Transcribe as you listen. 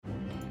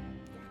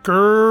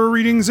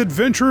Greetings,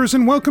 adventurers,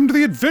 and welcome to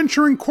the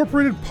Adventure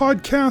Incorporated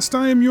podcast.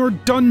 I am your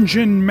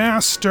dungeon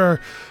master.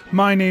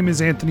 My name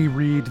is Anthony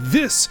Reed.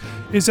 This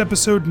is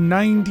episode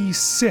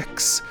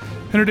 96,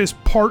 and it is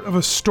part of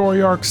a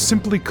story arc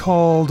simply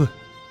called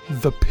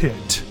The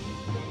Pit.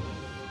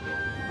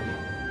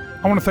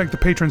 I want to thank the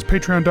patrons,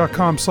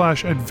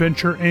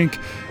 patreon.com/Adventure Inc.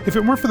 If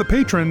it weren't for the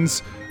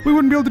patrons, we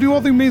wouldn't be able to do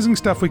all the amazing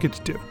stuff we get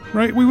to do,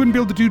 right? We wouldn't be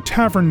able to do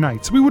Tavern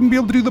Nights. We wouldn't be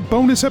able to do the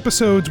bonus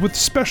episodes with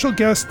special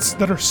guests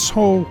that are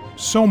so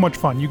much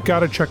fun. You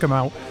gotta check them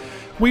out.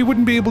 We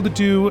wouldn't be able to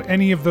do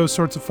any of those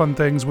sorts of fun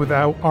things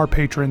without our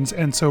patrons,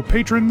 and so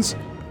patrons,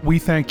 we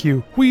thank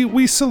you.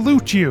 We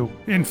salute you,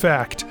 in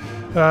fact,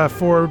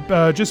 for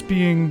just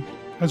being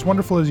as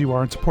wonderful as you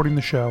are and supporting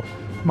the show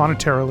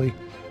monetarily.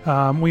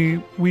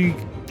 We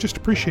just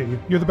appreciate you.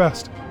 You're the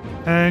best.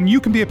 And you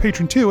can be a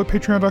patron too at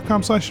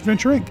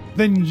patreon.com/Adventure Inc.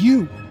 Then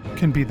you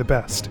can be the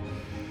best.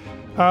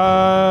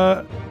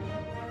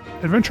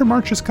 Adventure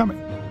March is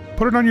coming.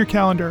 Put it on your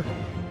calendar.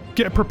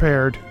 Get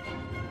prepared.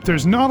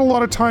 There's not a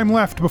lot of time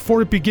left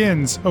before it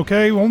begins,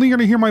 okay? We're only going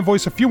to hear my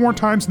voice a few more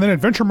times and then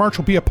Adventure March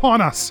will be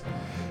upon us.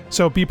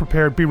 So be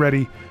prepared, be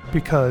ready,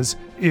 because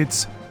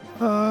it's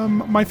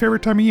my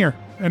favorite time of year.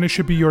 And it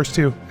should be yours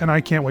too. And I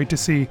can't wait to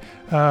see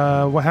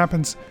what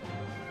happens.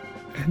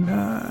 And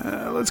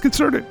let's get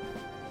started.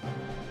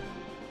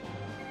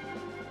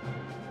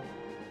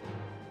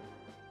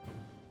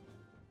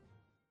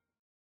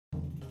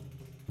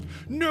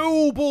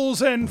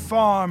 Nobles and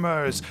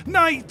farmers,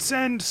 knights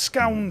and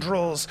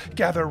scoundrels,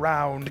 gather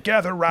round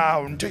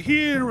to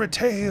hear a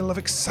tale of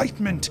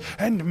excitement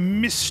and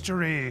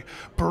mystery.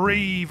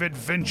 Brave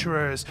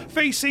adventurers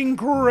facing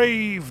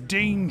grave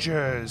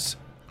dangers.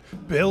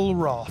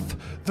 Belroth,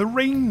 the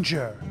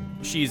ranger.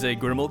 She's a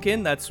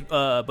Grimalkin,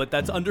 but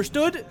that's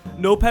understood.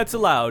 No pets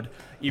allowed,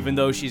 even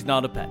though she's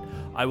not a pet.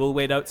 I will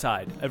wait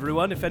outside.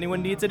 Everyone, if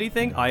anyone needs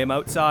anything, I am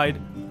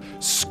outside.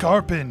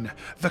 Scarpin,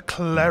 the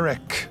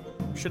cleric.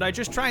 Should I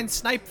just try and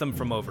snipe them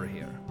from over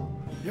here?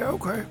 Yeah,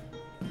 okay.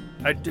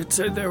 I did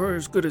say they were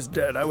as good as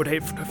dead. I would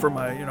hate for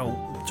my,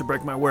 to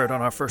break my word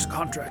on our first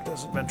contract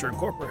as Adventure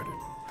Incorporated.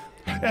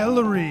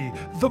 Ellery,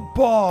 the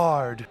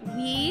bard.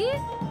 We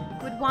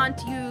would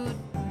want you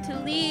to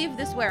leave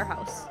this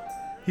warehouse.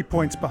 He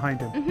points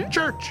behind him. Mm-hmm.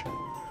 Church.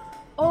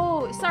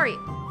 Oh, sorry.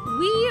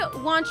 We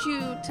want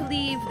you to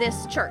leave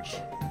this church.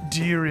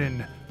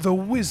 Deerin, the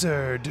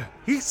wizard.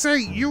 He say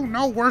you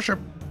no worship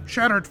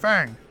Shattered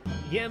Fang.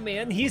 Yeah,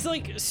 man, he's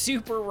like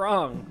super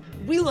wrong.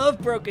 We love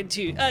Broken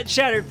Tooth,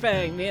 Shattered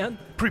Fang, man.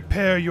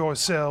 Prepare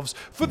yourselves,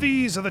 for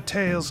these are the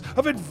tales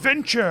of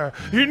Adventure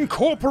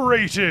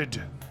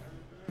Incorporated.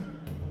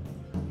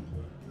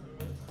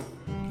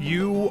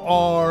 You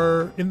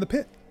are in the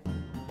pit.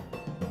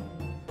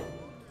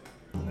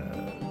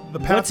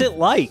 What's it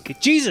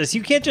like? Jesus,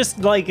 you can't just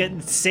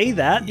say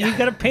that. You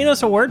gotta paint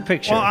us a word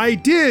picture. Well, I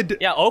did.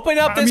 Yeah, open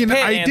up this pit,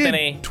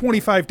 Anthony. I did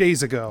 25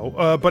 days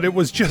ago, but it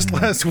was just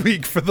last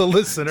week for the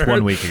listener.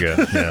 1 week ago.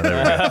 Yeah, there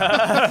we go.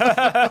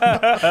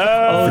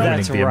 Oh,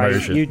 that's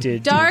right. You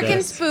did. Dark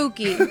and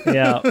spooky.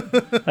 Yeah,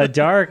 a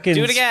dark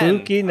and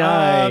spooky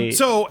night.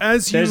 So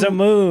as there's a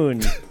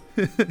moon.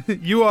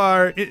 you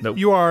are Nope.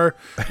 you are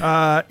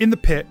in the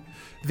pit,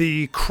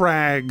 the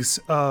crags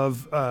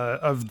of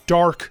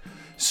dark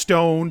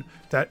stone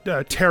that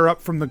tear up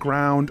from the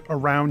ground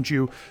around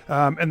you,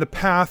 and the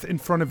path in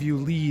front of you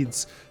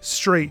leads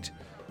straight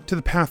to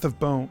the path of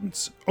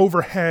bones.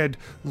 Overhead,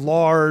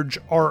 large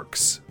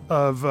arcs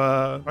of,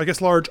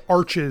 large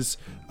arches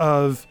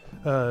of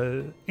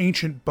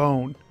ancient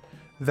bone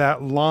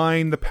that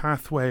line the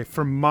pathway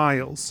for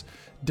miles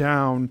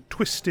down,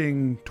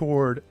 twisting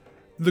toward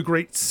the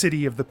great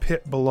city of the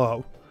pit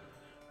below.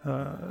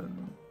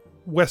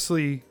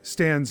 Wesley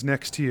stands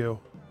next to you,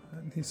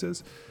 and he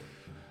says,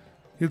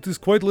 "It is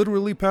quite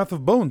literally Path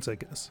of Bones, I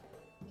guess."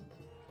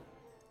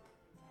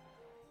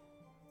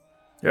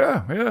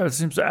 Yeah, it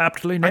seems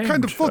aptly named. I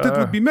kind of thought it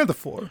would be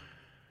metaphor.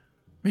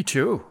 Me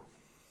too.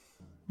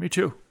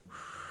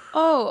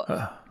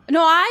 Oh,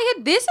 no,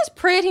 this is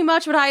pretty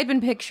much what I had been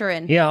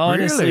picturing. Yeah,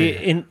 honestly,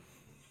 Really?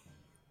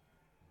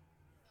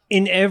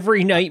 in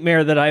every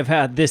nightmare that I've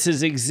had, this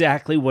is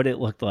exactly what it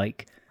looked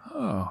like.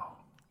 Oh.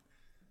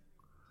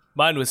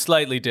 Mine was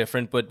slightly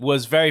different, but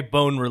was very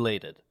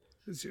bone-related.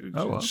 Just okay.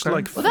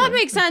 Well, that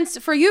makes sense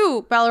for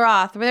you,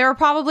 Belroth, where there were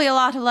probably a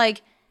lot of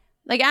like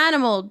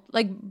animal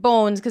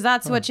bones, because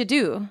that's what you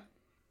do.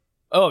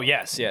 Oh,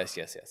 yes.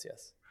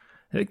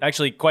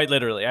 Actually, quite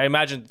literally. I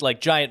imagined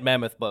giant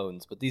mammoth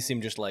bones, but these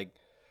seem just like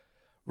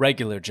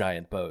regular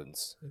giant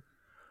bones.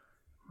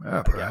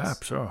 Yeah,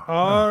 perhaps.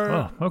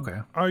 Oh.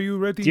 Okay. Are you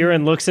ready?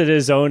 Deerin looks at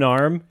his own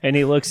arm, and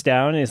he looks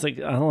down, and he's like,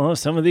 I don't know,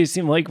 some of these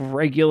seem like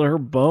regular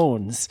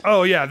bones.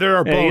 Oh yeah, there are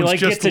And he, bones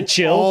gets a just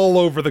chill. all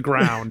over the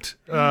ground.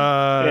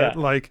 Yeah.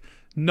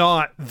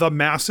 Not the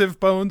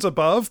massive bones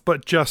above,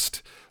 but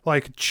just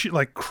like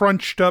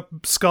crunched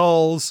up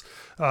skulls,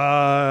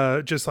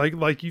 just like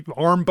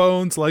arm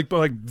bones, like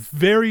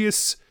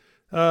various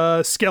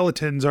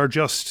skeletons are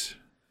just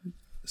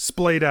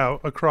splayed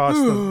out across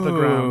the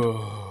ground.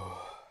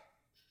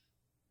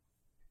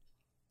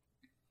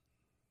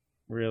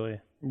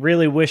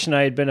 Really wishing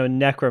I had been a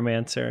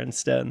necromancer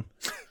instead.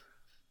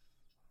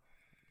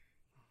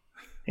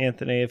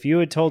 Anthony, if you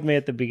had told me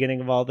at the beginning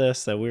of all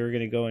this that we were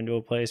going to go into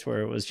a place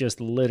where it was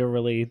just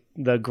literally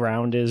the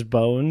ground is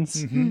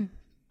bones,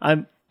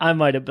 I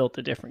might have built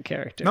a different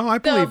character. No, I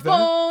The believe that.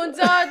 bones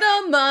are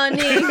the money.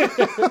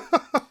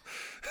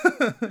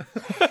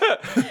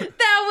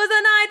 That was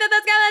the night that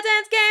the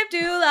skeletons came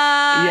to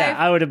life. Yeah,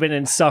 I would have been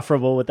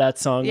insufferable with that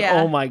song.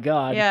 Yeah. Oh my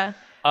god. Yeah.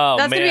 Oh,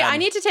 That's man. gonna be. I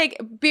need to take.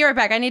 Be right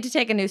back. I need to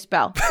take a new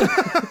spell. The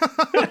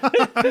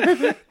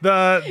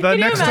Can you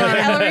next imagine time,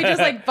 Ellery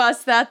just like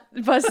bust that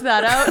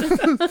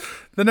out?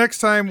 the next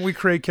time we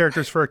create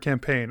characters for a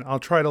campaign, I'll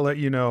try to let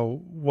you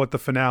know what the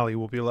finale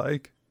will be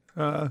like.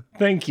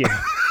 Thank you.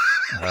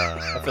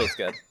 That feels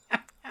good.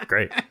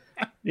 Great.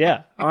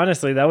 Yeah,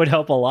 honestly, that would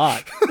help a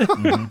lot. A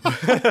lot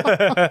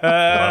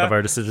of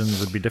our decisions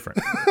would be different.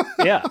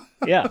 Yeah.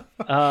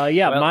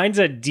 Mine's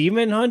a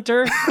demon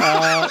hunter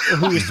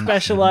who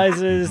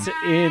specializes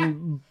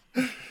in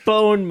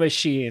bone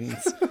machines.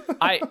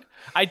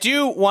 I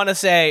do want to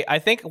say, I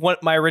think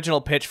what my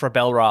original pitch for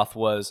Belroth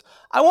was,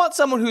 I want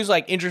someone who's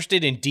like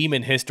interested in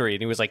demon history,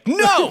 and he was like,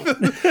 "No,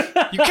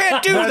 you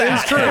can't do that." That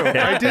is true.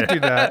 I did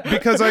do that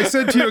because I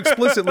said to you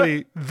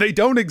explicitly, they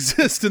don't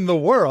exist in the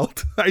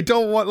world. I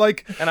don't want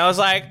And I was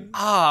like,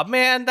 "Ah,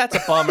 man, that's a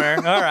bummer."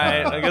 All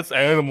right, I guess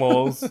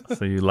animals.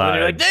 So you And lied.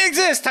 you're like, "They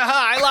exist." Haha,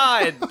 I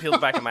lied.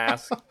 Peeled back a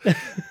mask.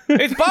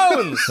 It's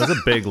bones. That's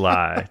a big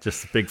lie.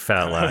 Just a big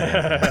fat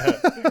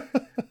lie.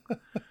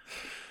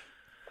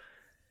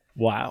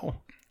 Wow.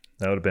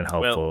 That would have been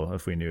helpful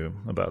if we knew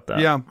about that.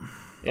 Yeah.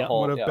 Yeah.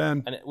 Would have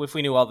been. And if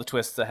we knew all the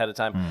twists ahead of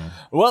time.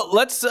 Well,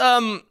 let's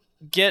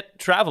get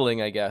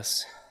traveling, I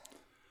guess,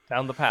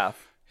 down the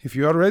path. If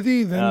you are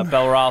ready, then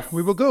Belroth.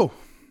 we will go.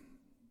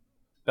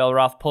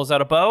 Belroth pulls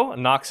out a bow,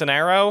 knocks an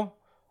arrow.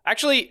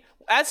 Actually,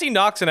 as he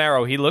knocks an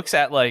arrow, he looks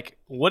at like,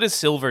 what is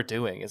Silver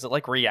doing? Is it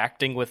like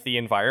reacting with the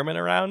environment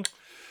around?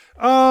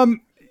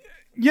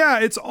 Yeah,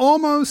 it's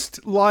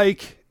almost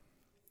like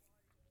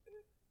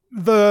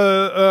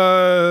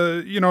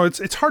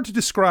it's hard to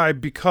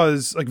describe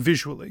because like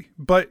visually,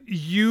 but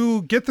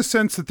you get the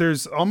sense that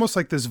there's almost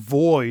like this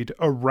void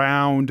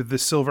around the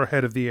silver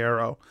head of the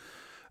arrow.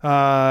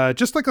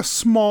 Just like a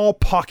small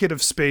pocket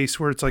of space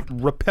where it's like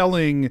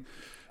repelling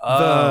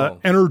the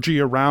energy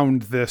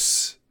around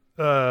this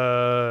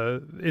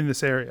in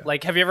this area.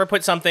 Like, have you ever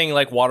put something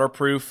like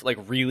waterproof, like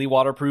really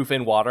waterproof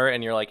in water,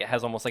 and you're like, it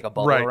has almost like a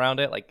bubble Right. around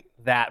it? Like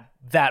that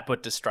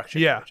but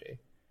destruction Yeah. energy.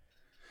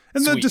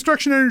 And the Sweet.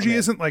 destruction energy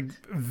isn't like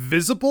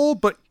visible,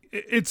 but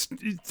it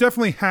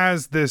definitely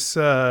has this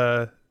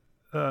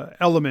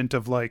element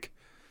of like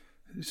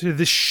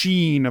this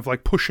sheen of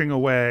like pushing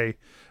away,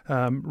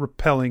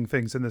 repelling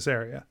things in this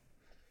area.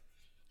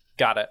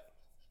 Got it.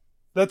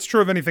 That's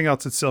true of anything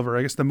else that's silver.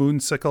 I guess the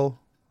moon sickle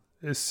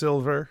is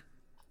silver.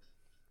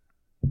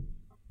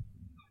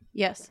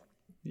 Yes.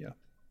 Yeah.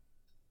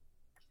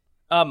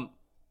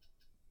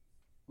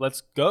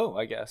 Let's go,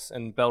 I guess.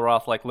 And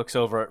Belroth like looks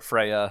over at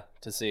Freya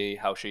to see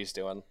how she's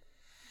doing.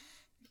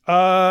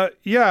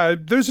 Yeah,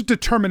 there's a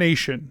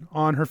determination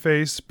on her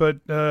face, but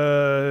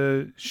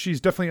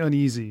she's definitely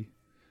uneasy.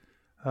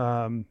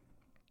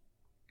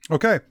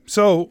 Okay,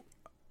 so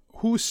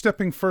who's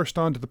stepping first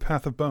onto the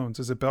path of bones?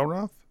 Is it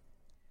Belroth?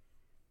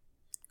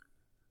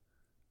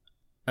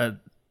 Scarpin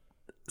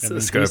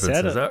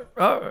said says, it.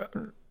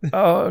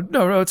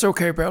 No, it's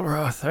okay,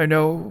 Belroth. I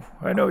know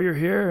you're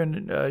here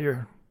and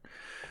you're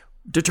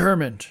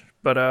determined,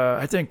 but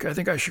I think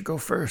I should go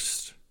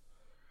first.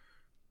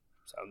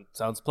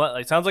 Sounds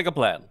like a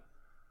plan.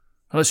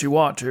 Unless you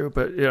want to,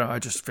 but I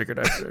just figured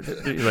I'd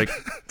be like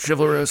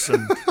chivalrous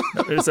and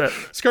is that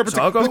Scarpin's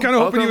So I'll like, I was go, kind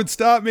of I'll hoping go. you would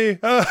stop me.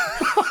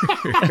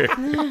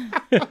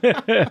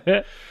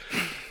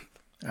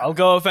 I'll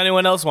go if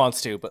anyone else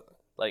wants to, but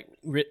like,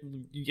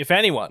 if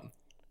anyone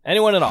at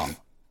all.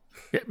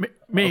 Yeah,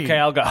 me? Okay,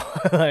 I'll go.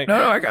 Like,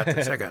 No, I got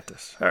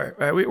this. All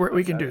right,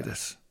 we can do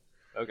this.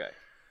 okay.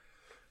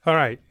 All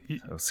right.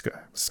 oh,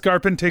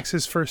 Scarpin takes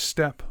his first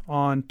step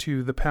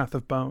onto the path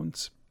of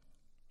bones.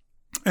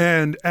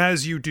 And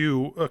as you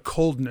do, a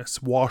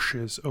coldness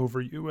washes over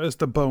you as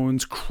the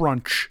bones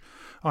crunch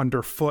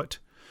underfoot.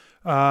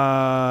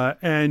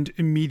 And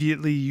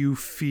immediately you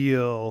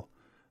feel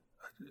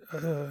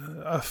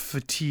a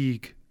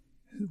fatigue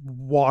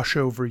wash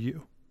over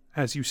you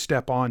as you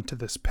step onto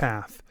this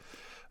path.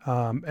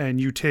 And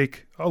you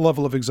take a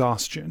level of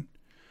exhaustion.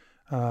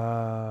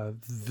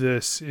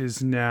 This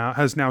has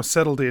now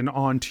settled in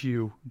onto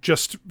you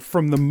just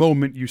from the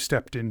moment you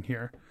stepped in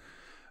here.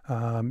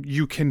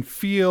 You can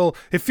feel,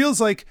 it feels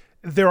like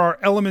there are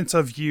elements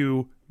of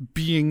you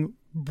being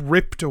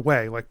ripped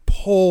away, like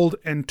pulled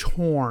and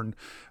torn.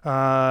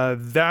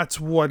 That's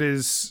what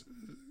is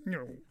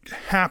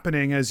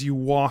happening as you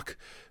walk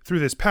through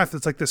this path.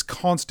 It's like this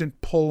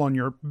constant pull on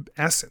your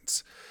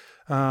essence.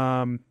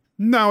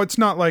 No, it's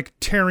not like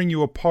tearing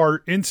you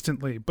apart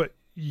instantly, but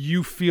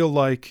you feel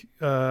like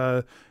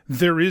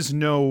there is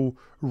no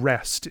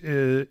rest.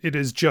 It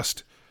is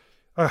just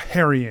a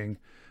harrying.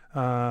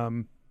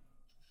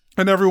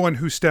 And everyone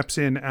who steps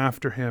in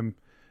after him,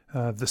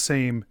 the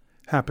same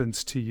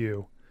happens to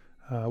you.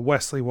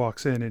 Wesley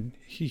walks in and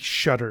he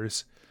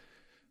shudders.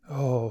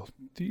 Oh,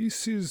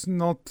 this is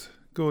not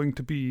going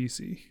to be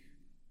easy.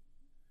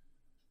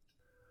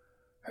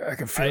 I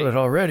can feel it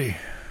already.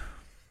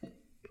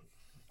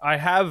 I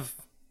have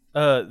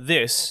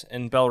this,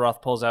 and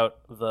Belroth pulls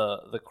out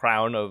the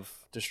crown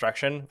of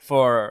destruction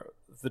for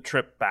the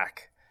trip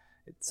back.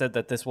 It said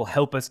that this will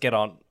help us get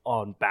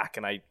on back,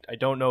 and I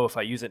don't know if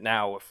I use it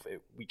now,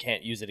 we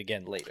can't use it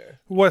again later.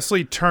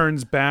 Wesley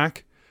turns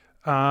back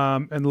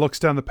and looks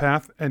down the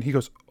path, and he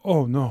goes,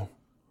 oh no.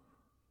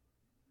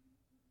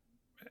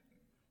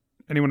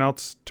 Anyone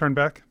else turn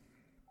back?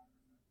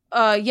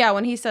 Yeah,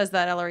 when he says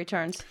that, Ellery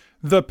turns.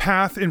 The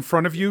path in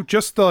front of you,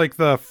 just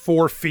the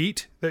 4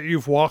 feet that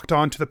you've walked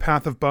onto the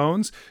path of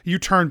bones, you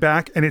turn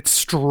back and it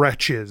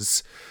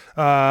stretches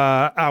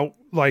out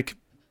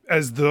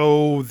as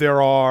though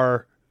there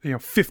are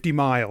 50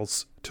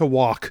 miles to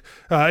walk.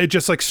 It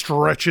just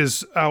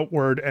stretches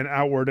outward and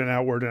outward and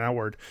outward and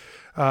outward.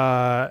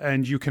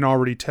 And you can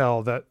already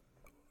tell that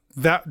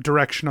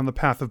direction on the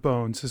path of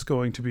bones is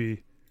going to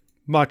be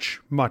much,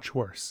 much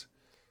worse.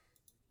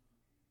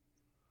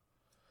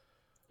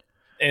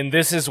 And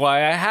this is why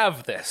I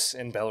have this,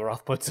 and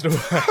Belroth puts it away.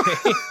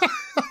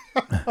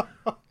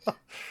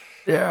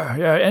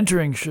 Yeah,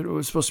 entering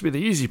was supposed to be the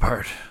easy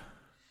part.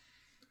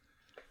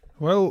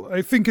 Well,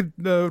 I think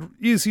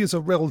easy is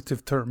a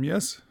relative term,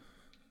 yes?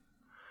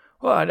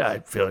 Well, I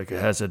feel like it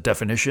has a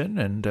definition,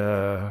 and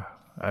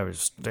I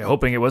was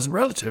hoping it wasn't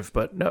relative,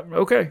 but no,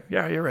 okay.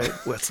 Yeah, you're right,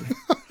 Wesley.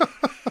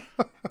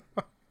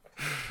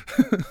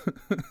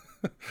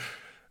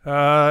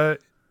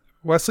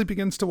 Wesley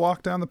begins to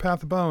walk down the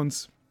path of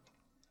bones.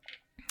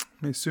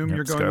 I assume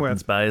you're going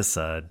Scarpin's with. by his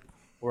side.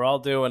 We're all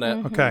doing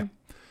it. Okay.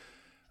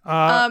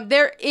 I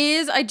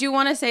do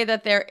want to say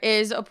that there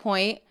is a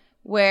point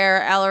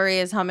where Ellery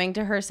is humming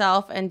to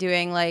herself and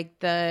doing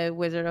the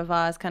Wizard of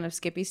Oz kind of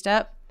skippy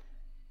step.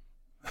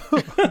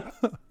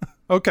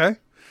 Okay.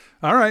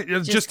 All right.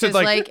 Just to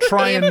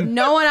try if and.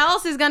 no one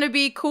else is going to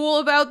be cool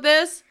about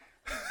this.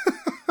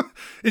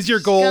 Is your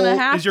goal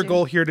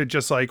to. Here to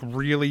just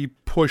really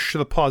push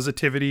the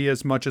positivity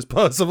as much as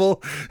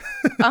possible?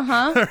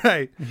 Uh-huh. All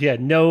right. Yeah,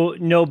 no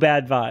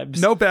bad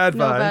vibes. No bad vibes.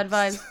 No bad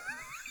vibes.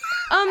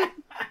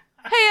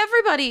 Hey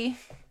everybody.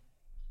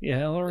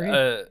 Yeah, Ellery.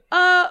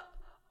 I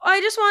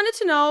just wanted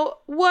to know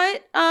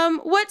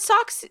what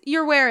socks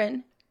you're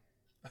wearing.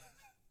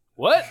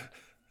 What?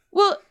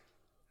 Well,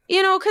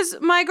 because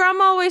my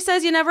grandma always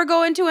says you never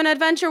go into an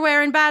adventure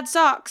wearing bad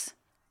socks.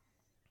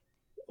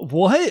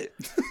 What?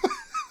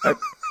 That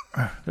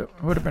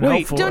would have been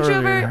Wait, helpful don't you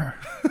earlier.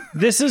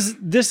 This is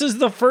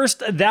the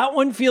first. That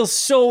one feels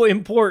so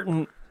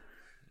important.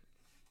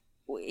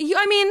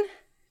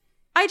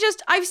 I've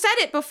said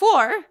it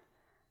before.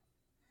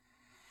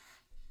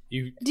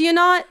 Do you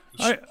not?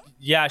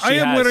 Yeah, she I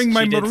am has. wearing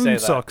my She did say maroon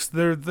that. socks.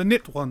 They're the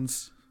knit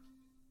ones.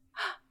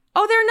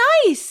 Oh,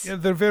 they're nice. Yeah,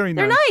 they're very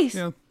nice. They're nice.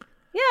 Yeah.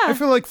 Yeah. I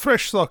feel like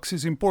fresh socks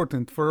is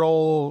important for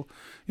all.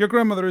 Your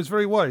grandmother is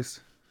very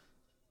wise.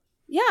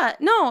 Yeah,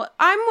 no,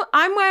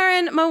 I'm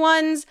wearing my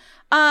ones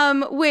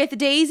with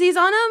daisies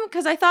on them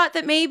because I thought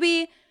that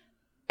maybe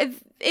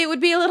it would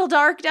be a little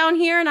dark down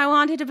here and I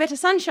wanted a bit of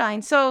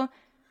sunshine. So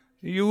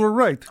You were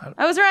right.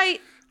 I was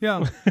right.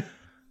 Yeah.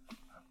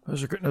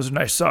 Those are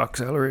nice socks,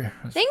 Ellery.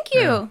 Thank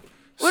you. Yeah.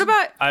 What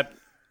about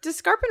does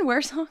Scarpin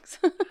wear socks?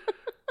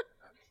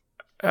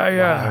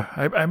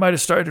 I might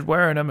have started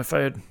wearing them if I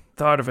had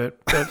thought of it,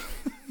 but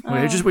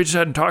we just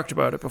hadn't talked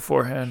about it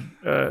beforehand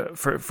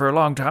for a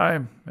long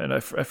time, and I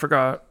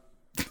forgot.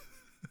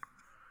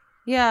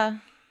 Yeah,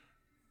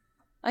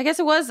 I guess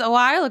it was a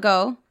while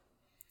ago.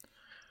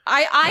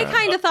 I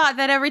kind of thought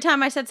that every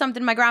time I said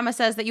something, my grandma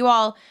says that you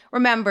all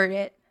remembered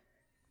it.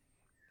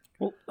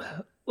 Well,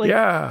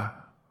 Yeah.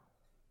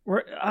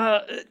 We're,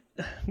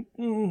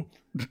 and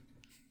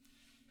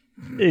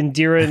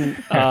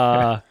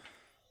Diren,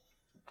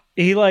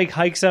 he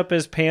hikes up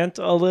his pant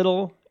a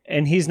little,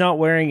 and he's not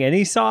wearing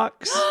any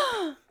socks.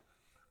 Yeah.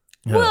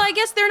 Well, I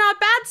guess they're not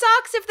bad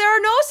socks if there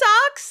are no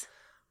socks.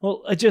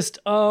 Well, I just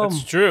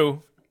That's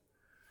true.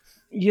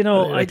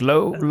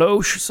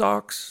 Low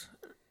socks.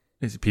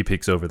 He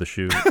peeks over the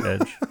shoe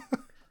edge.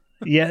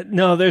 Yeah,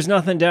 no, there's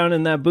nothing down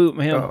in that boot,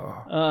 man.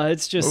 Oh.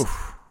 It's just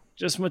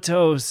my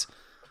toes.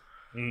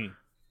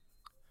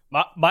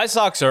 My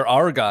socks are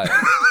Argyle.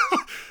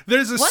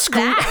 There's a What's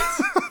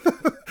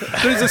that?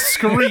 There's a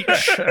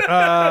screech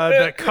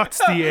that cuts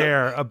the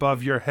air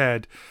above your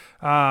head.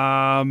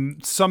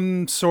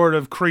 Some sort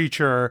of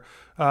creature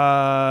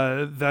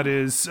that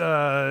is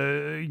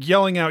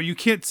yelling out. You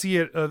can't see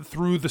it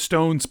through the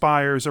stone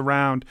spires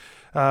around,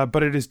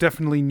 but it is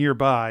definitely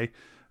nearby.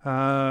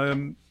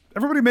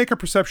 Everybody make a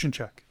perception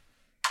check.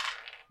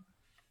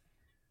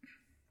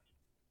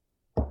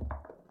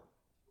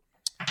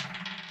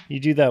 You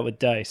do that with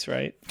dice,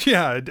 right?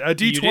 Yeah, a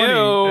D20, You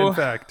do. in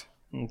fact.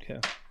 Okay.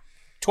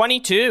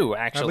 22,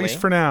 actually. At least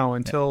for now,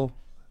 until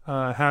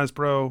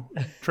Hasbro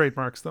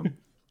trademarks them.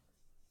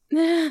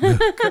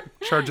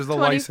 Charges a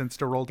 20. license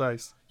to roll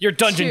dice. Your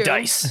dungeon 2.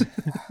 dice.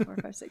 4,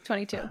 5, 6,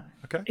 22.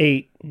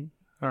 8.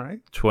 All right.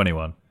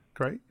 21.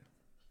 Great.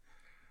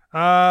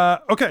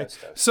 Okay.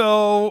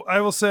 So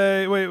I will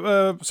say,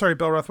 sorry,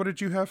 Belroth, what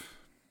did you have?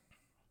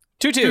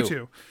 2-2.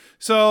 2-2.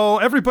 So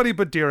everybody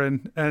but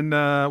Deeren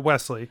and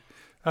Wesley,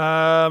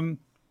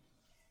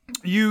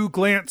 you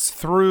glance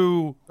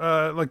through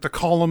like the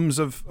columns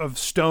of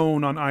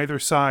stone on either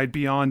side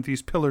beyond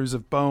these pillars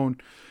of bone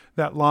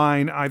that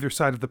line either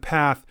side of the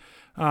path,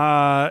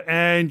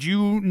 and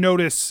you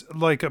notice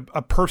like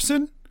a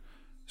person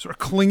sort of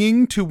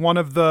clinging to one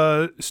of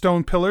the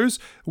stone pillars.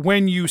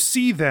 When you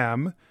see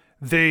them,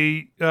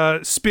 they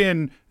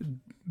spin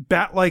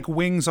bat-like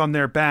wings on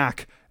their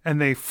back,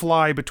 and they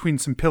fly between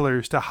some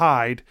pillars to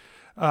hide.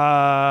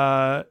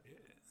 Go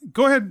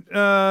ahead.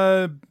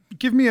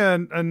 Give me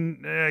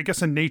I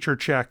guess a nature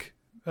check,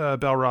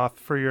 Belroth,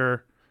 for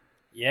your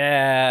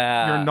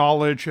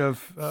knowledge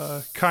of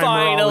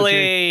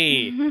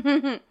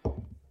chimerology.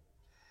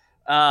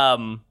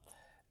 Finally.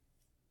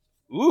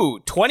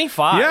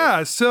 25.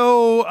 Yeah.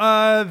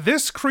 So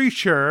this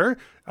creature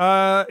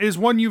is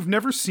one you've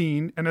never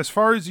seen, and as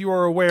far as you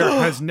are aware,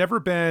 has never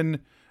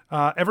been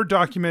ever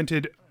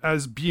documented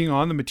as being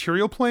on the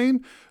material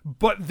plane.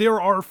 But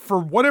there are, for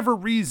whatever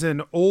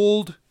reason,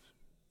 old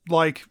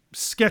like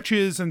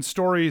sketches and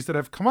stories that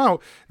have come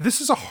out.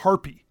 This is a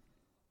harpy.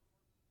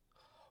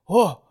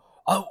 Oh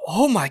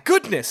my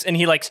goodness. And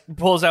he like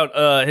pulls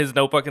out his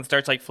notebook and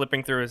starts like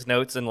flipping through his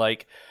notes and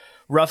like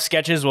rough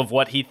sketches of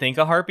what he think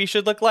a harpy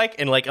should look like,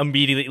 and like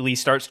immediately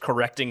starts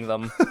correcting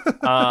them.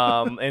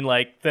 And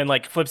like then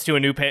like flips to a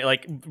new page,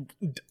 like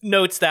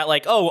notes that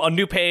like, oh, a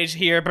new page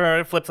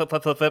here, flip,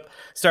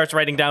 starts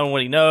writing down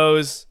what he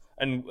knows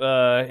and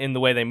in the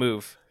way they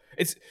move.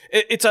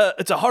 It's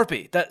a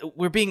harpy that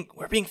we're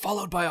being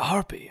followed by a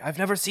harpy. I've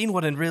never seen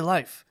one in real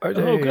life. Are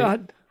they, Oh,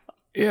 God.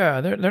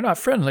 Yeah, they're not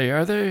friendly,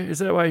 are they? Is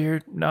that why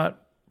you're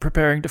not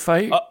preparing to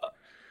fight?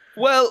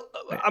 Well,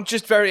 I'm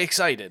just very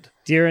excited.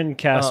 Deeren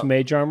casts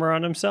mage armor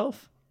on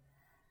himself.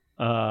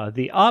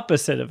 The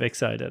opposite of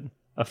excited.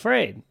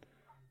 Afraid.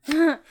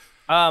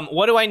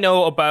 What do I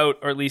know about,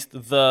 or at least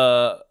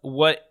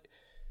what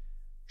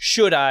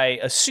should I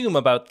assume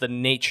about the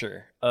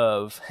nature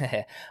of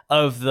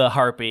the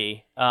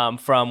harpy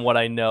from what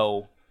I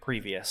know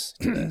previous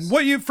to this?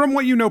 From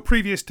what you know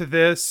previous to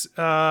this,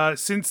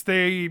 since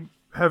they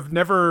have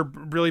never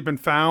really been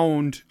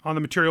found on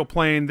the material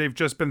plane, they've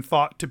just been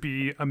thought to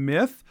be a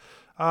myth.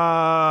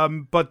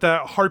 But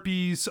that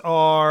harpies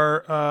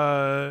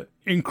are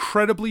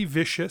incredibly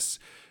vicious,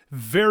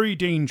 very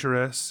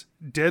dangerous,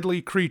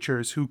 deadly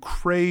creatures who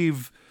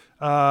crave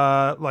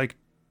like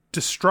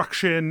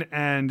destruction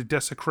and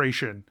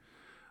desecration,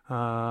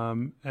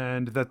 and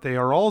that they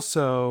are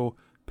also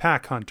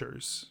pack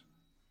hunters.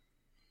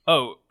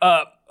 And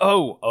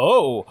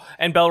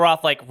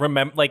Belroth like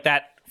remember like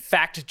that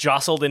fact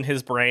jostled in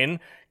his brain,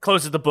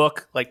 closes the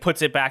book, like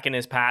puts it back in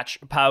his pouch,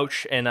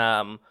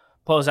 and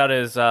pulls out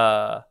his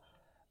bow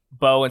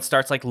and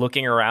starts like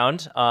looking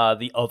around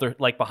the other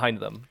like behind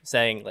them,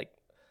 saying like,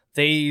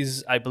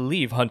 these I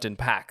believe hunt in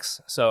packs,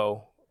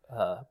 so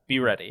be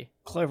ready.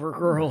 Clever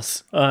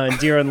girls. And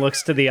Deeren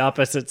looks to the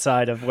opposite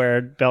side of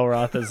where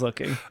Belroth is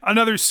looking.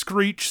 Another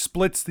screech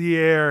splits the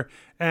air,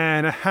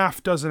 and a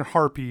half dozen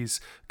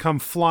harpies come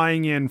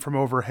flying in from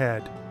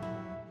overhead.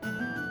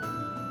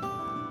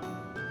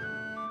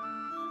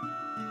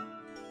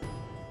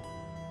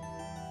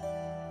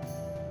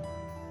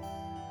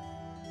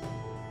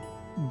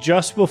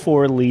 Just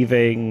before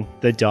leaving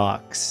the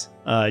docks,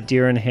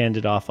 Deeren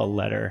handed off a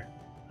letter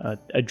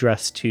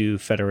addressed to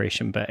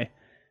Federation Bay,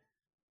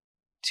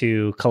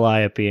 to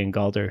Calliope and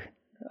Galder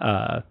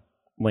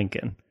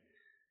Lincoln.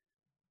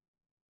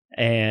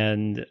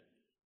 And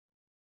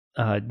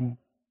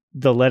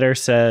the letter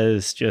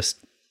says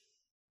just,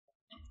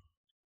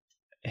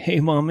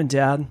 "Hey, Mom and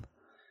Dad,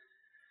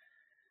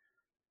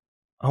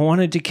 I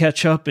wanted to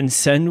catch up and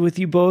send with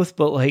you both,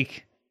 but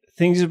like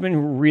things have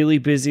been really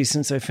busy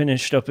since I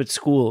finished up at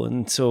school,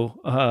 and so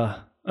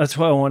that's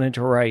why I wanted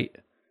to write.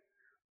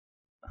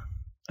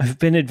 I've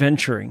been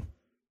adventuring.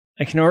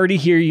 I can already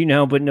hear you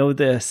now, but know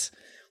this.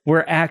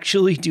 We're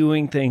actually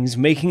doing things,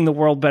 making the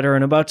world better,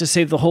 and about to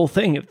save the whole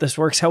thing if this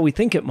works how we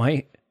think it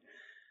might.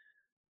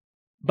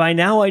 By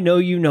now I know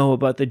you know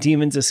about the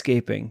demons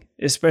escaping,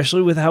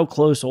 especially with how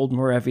close old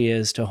Moravia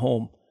is to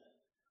home.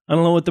 I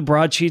don't know what the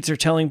broadsheets are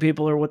telling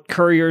people or what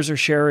couriers are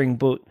sharing,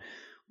 but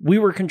we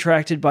were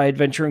contracted by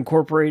Adventure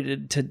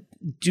Incorporated to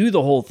do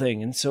the whole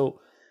thing, and so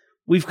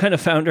we've kind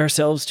of found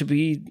ourselves to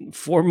be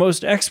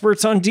foremost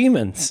experts on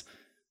demons.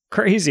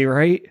 Crazy,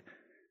 right?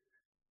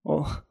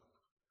 Well,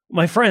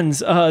 my friends,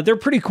 they're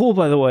pretty cool,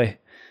 by the way.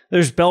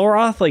 There's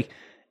Belroth,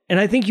 and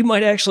I think you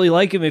might actually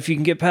like him if you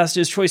can get past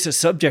his choice of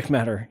subject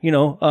matter. You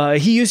know,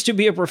 he used to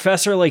be a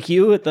professor like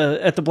you at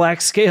the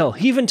Black Scale.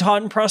 He even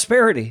taught in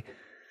Prosperity.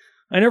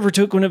 I never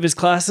took one of his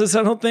classes,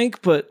 I don't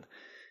think, but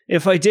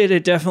if I did,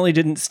 it definitely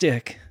didn't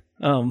stick.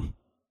 Then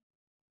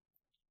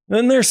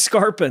there's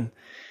Scarpin.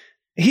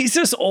 He's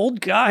this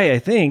old guy, I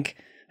think.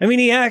 I mean,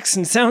 he acts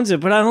and sounds it,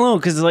 but I don't know,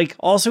 because, like,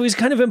 also he's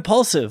kind of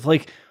impulsive,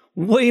 like,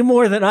 way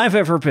more than I've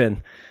ever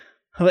been.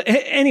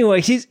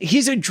 Anyway,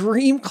 he's a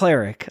dream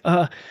cleric.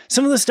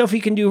 Some of the stuff he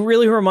can do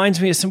really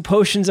reminds me of some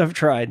potions I've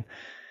tried.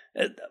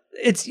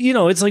 It's,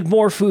 it's like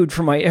more food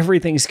for my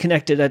everything's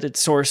connected at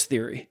its source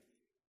theory.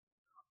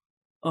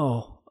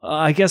 Oh,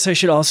 I guess I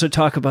should also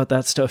talk about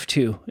that stuff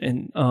too.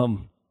 And,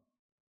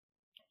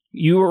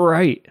 you were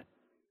right.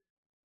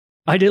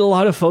 I did a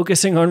lot of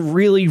focusing on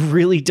really,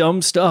 really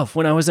dumb stuff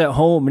when I was at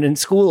home and in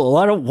school. A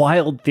lot of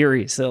wild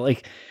theories that,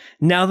 like,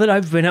 now that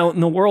I've been out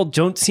in the world,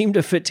 don't seem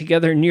to fit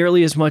together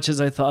nearly as much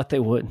as I thought they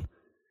would.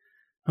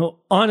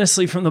 Well,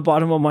 honestly, from the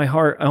bottom of my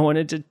heart, I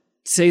wanted to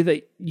say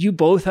that you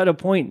both had a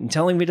point in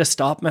telling me to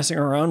stop messing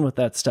around with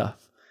that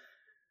stuff.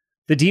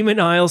 The Demon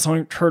Isles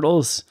aren't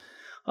turtles.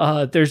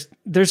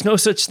 There's no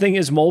such thing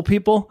as mole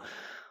people.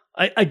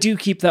 I do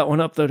keep that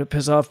one up, though, to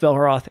piss off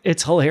Belroth.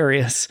 It's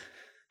hilarious.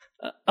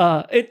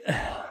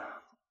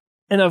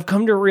 And I've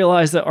come to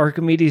realize that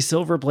Archimedes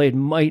Silverblade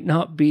might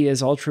not be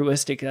as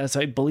altruistic as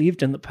I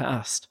believed in the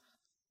past.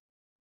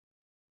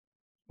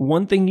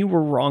 One thing you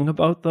were wrong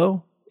about,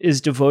 though,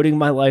 is devoting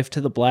my life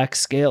to the Black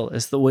Scale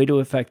as the way to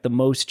effect the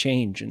most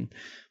change and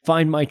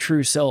find my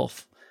true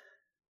self.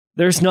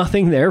 There's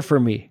nothing there for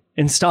me,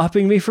 and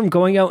stopping me from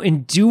going out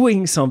and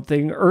doing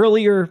something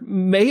earlier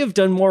may have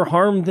done more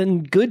harm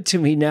than good to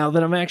me now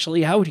that I'm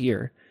actually out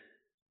here.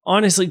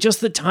 Honestly,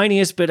 just the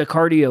tiniest bit of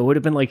cardio would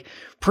have been, like,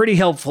 pretty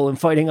helpful in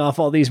fighting off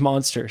all these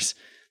monsters.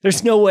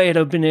 There's no way I'd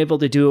have been able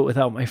to do it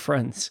without my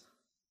friends.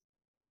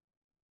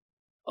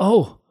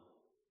 Oh,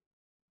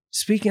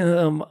 speaking of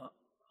them,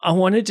 I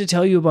wanted to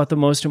tell you about the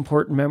most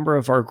important member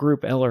of our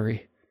group,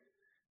 Ellery.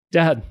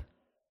 Dad,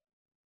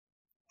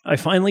 I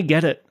finally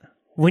get it.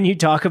 When you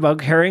talk about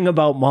caring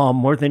about Mom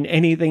more than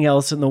anything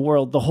else in the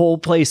world, the whole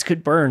place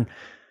could burn.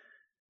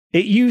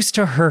 It used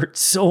to hurt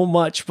so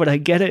much, but I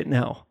get it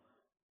now.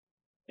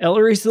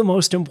 Ellery's the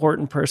most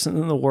important person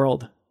in the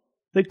world.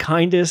 The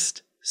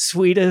kindest,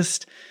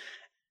 sweetest,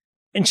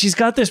 and she's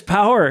got this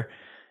power.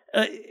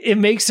 It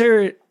makes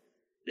her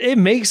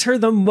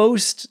the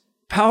most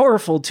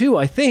powerful too,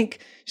 I think.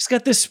 She's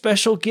got this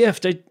special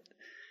gift.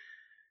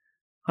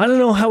 I don't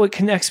know how it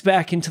connects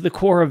back into the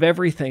core of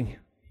everything,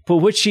 but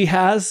what she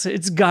has,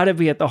 it's got to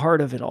be at the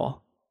heart of it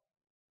all.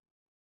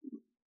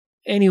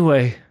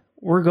 Anyway,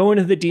 we're going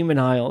to the Demon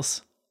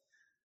Isles.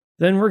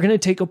 Then we're going to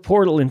take a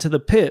portal into the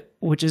pit,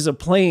 which is a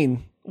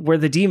plane where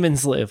the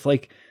demons live,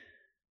 like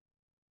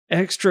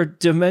extra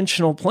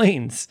dimensional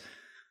planes.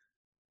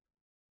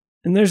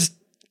 And there's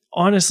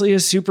honestly a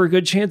super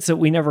good chance that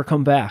we never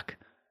come back.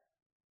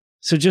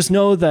 So just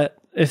know that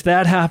if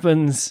that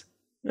happens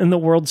and the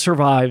world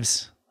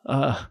survives,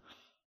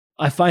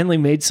 I finally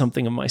made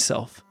something of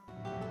myself.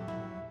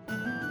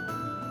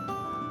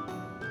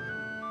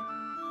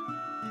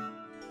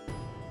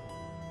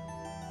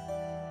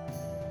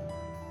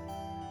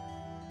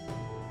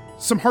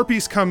 Some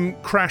harpies come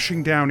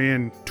crashing down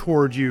in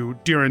toward you,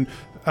 Diren.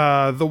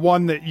 The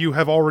one that you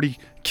have already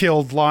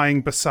killed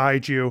lying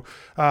beside you.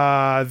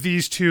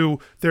 These two,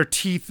 their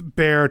teeth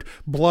bared,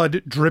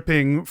 blood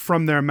dripping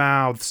from their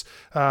mouths,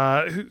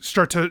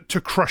 start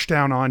to crush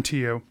down onto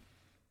you.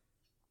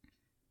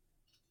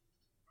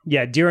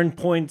 Yeah, Diren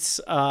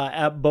points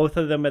at both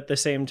of them at the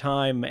same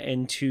time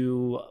and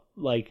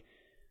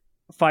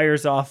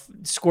fires off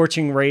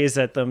scorching rays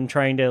at them,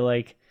 trying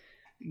to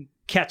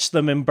catch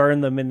them and burn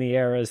them in the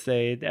air as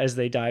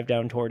they dive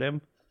down toward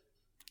him.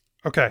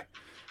 Okay,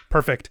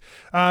 perfect.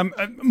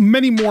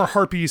 Many more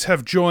harpies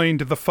have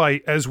joined the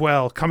fight as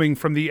well, coming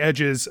from the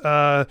edges.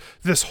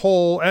 This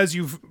whole, as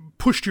you've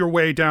pushed your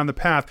way down the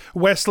path,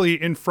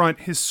 Wesley in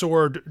front, his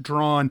sword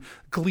drawn,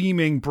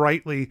 gleaming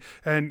brightly,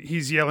 and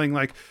he's yelling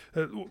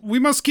we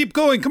must keep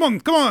going, come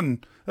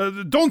on,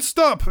 don't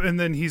stop. And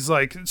then he's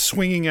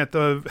swinging at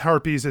the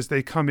harpies as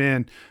they come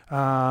in.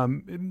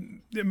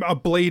 A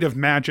blade of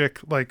magic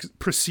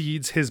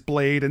precedes his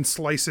blade and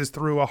slices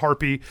through a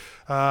harpy,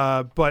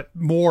 but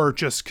more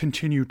just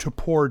continue to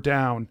pour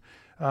down.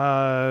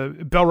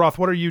 Belroth,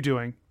 what are you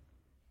doing?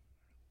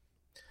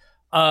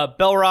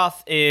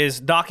 Belroth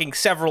is knocking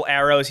several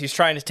arrows. He's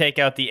trying to take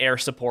out the air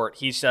support.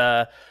 He's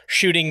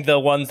shooting the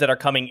ones that are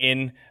coming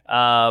in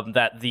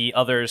that the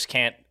others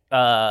can't,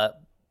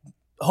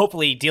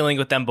 hopefully dealing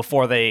with them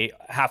before they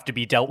have to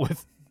be dealt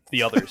with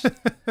the others,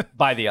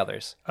 by the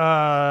others.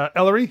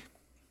 Ellery?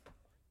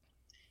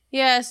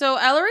 Yeah, so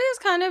Ellery is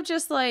kind of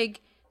just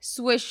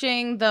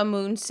swishing the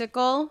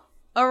moonsicle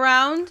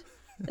around.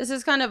 This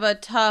is kind of a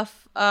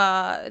tough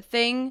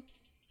thing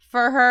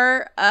for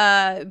her,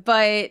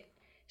 but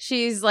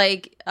she's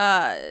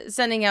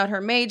sending out her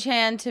mage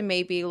hand to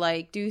maybe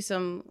do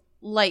some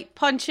light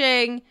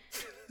punching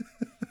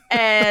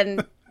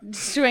and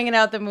swinging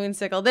out the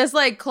moonsicle. This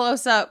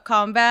close-up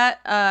combat,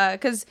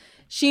 because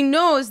she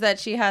knows that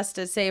she has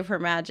to save her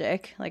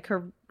magic,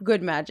 her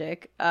good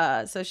magic.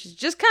 So she's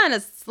just kind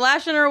of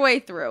slashing her way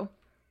through.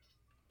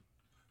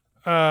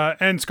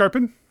 And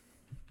Scarpin?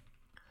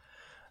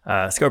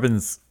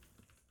 Scarpin's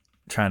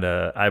trying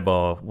to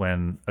eyeball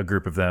when a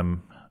group of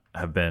them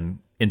have been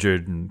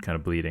injured and kind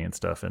of bleeding and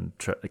stuff, and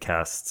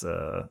casts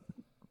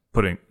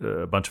putting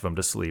a bunch of them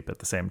to sleep at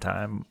the same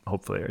time,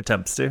 hopefully, or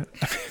attempts to.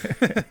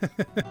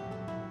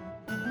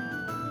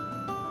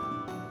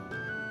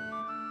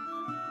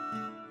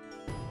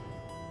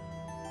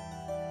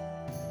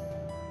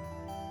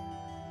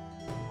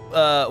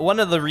 One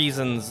of the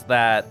reasons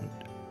that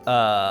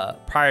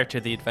prior to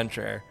the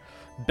adventure,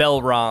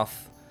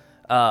 Belroth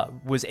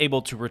was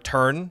able to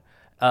return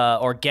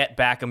or get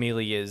back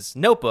Amelia's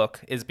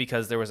notebook is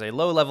because there was a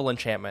low-level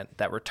enchantment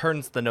that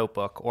returns the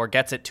notebook or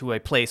gets it to a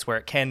place where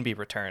it can be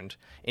returned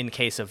in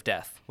case of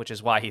death, which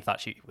is why he thought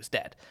she was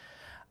dead.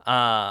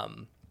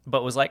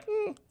 But was like,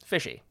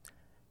 fishy.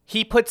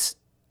 He goes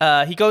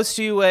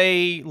to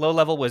a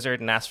low-level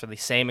wizard and asks for the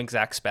same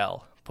exact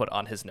spell put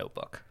on his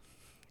notebook.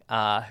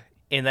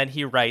 And then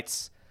he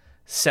writes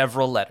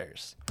several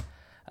letters.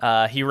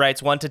 He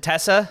writes one to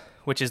Tessa,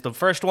 which is the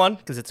first one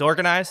because it's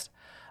organized.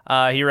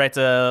 He writes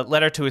a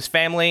letter to his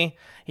family.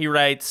 He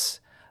writes,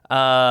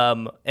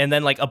 and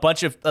then like a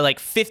bunch of like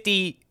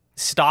 50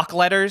 stock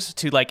letters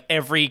to like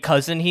every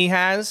cousin he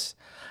has,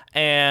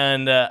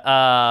 and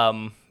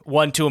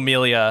one to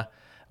Amelia,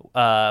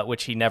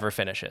 which he never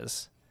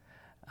finishes.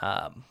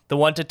 The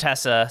one to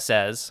Tessa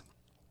says,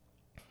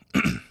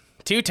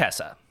 to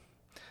Tessa,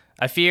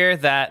 I fear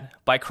that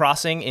by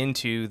crossing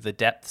into the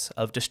depths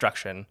of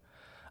destruction,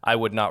 I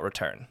would not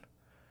return.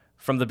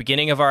 From the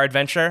beginning of our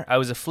adventure, I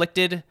was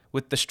afflicted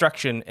with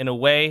destruction in a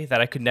way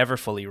that I could never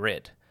fully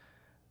rid.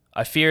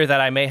 I fear that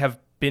I may have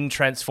been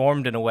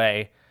transformed in a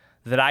way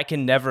that I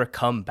can never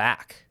come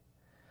back.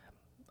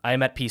 I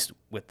am at peace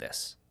with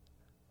this.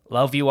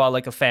 Love you all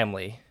like a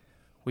family.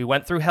 We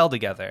went through hell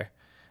together,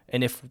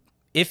 and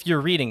if you're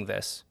reading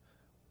this,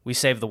 we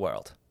saved the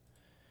world.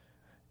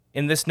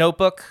 In this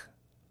notebook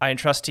I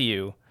entrust to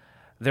you,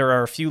 there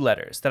are a few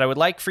letters that I would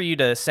like for you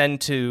to send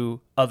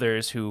to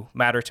others who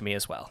matter to me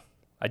as well.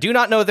 I do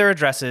not know their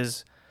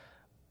addresses,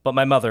 but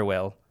my mother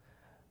will.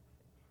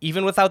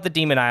 Even without the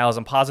Demon Isles,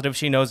 I'm positive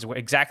she knows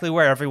exactly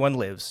where everyone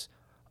lives.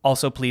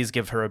 Also, please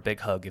give her a big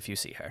hug if you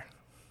see her.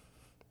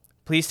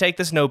 Please take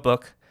this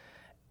notebook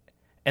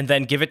and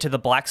then give it to the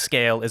Black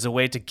Scale as a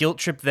way to guilt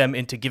trip them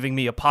into giving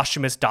me a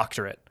posthumous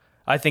doctorate.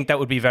 I think that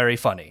would be very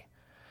funny.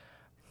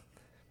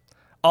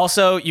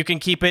 Also, you can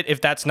keep it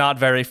if that's not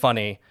very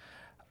funny.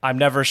 I'm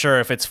never sure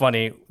if it's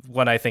funny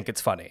when I think it's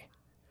funny.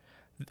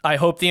 I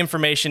hope the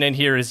information in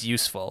here is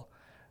useful.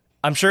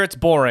 I'm sure it's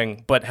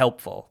boring, but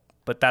helpful.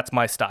 But that's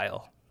my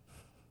style.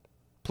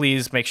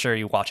 Please make sure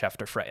you watch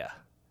after Freya.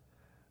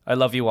 I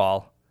love you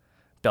all.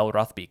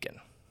 Belroth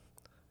Beacon.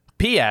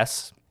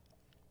 P.S.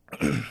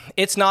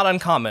 It's not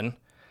uncommon,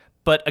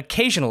 but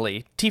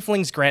occasionally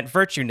tieflings grant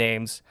virtue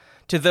names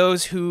to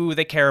those who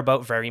they care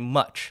about very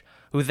much,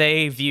 who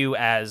they view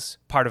as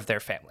part of their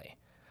family.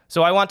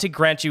 So I want to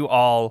grant you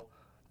all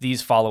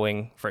these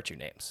following virtue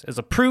names as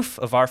a proof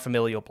of our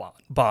familial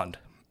bond.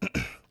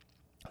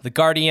 The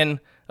Guardian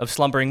of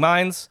Slumbering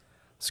Minds,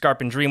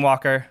 Scarpin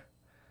Dreamwalker,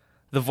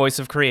 the Voice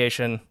of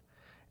Creation,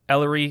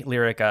 Ellery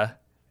Lyrica,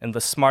 and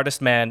the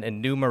smartest man in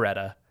New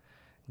Moretta,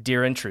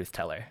 Deerin Truth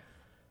Teller.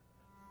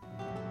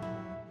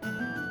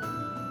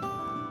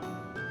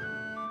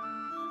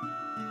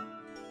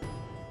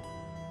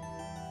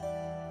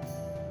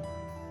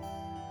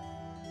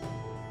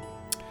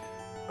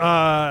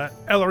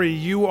 Ellery,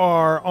 you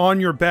are on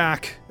your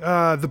back,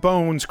 the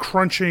bones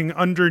crunching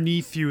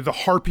underneath you, the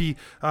harpy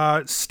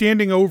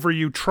standing over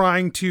you,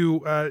 trying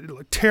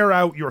to tear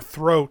out your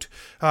throat.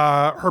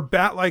 Her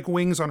bat-like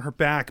wings on her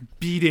back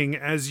beating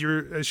as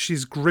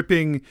she's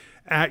gripping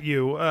at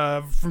you,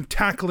 from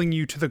tackling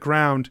you to the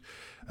ground.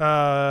 What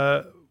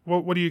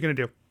are you gonna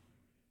do?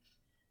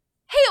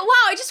 Hey,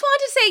 wow, I just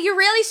wanted to say you're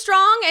really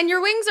strong and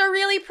your wings are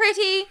really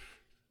pretty.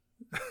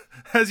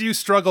 As you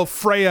struggle,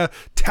 Freya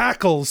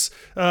tackles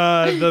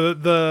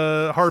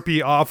the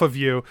harpy off of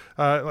you,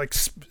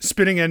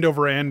 spinning end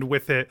over end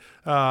with it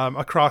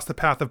across the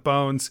path of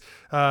bones,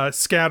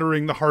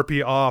 scattering the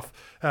harpy off.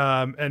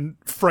 And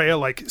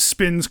Freya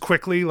spins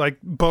quickly, like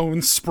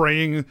bones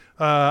spraying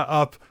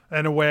up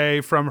and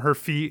away from her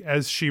feet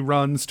as she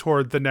runs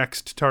toward the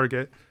next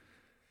target.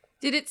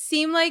 Did it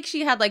seem like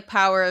she had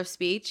power of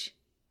speech?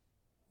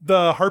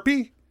 The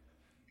harpy?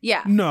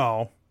 Yeah.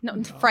 No,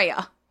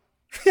 Freya.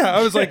 Yeah,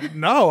 I was like,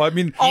 no. I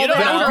mean, all this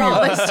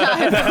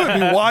time. That would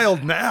be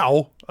wild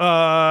now.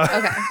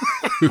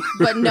 Okay,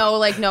 but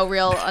no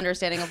real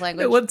understanding of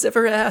language. No one's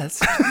ever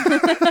asked.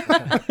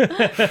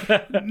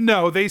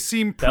 No, they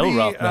seem pretty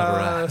Belroth never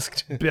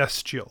asked.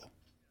 bestial.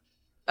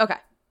 Okay.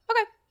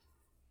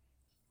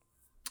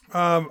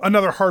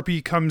 Another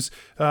harpy comes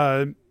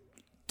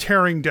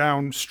tearing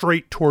down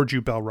straight towards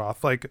you,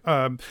 Belroth.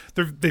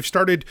 They've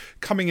started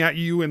coming at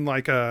you in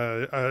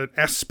a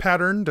S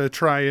pattern to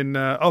try and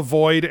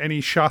avoid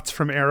any shots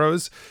from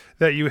arrows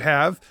that you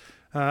have.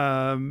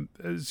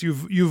 As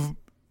you've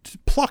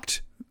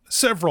plucked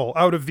several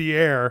out of the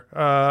air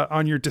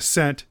on your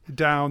descent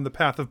down the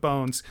path of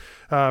bones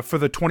for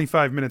the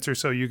 25 minutes or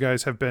so you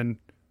guys have been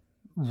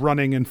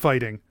running and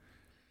fighting.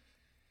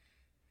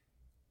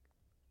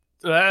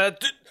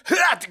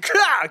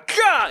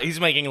 He's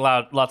making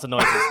lots of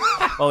noises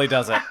while he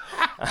does it.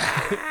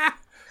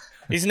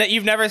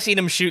 You've never seen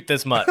him shoot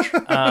this much.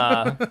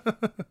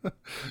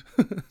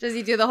 Does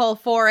he do the whole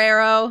 4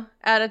 arrow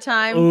at a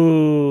time?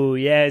 Ooh,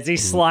 yeah. Is he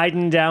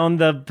sliding down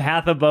the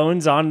path of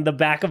bones on the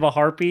back of a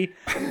harpy,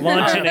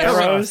 launching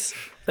arrows?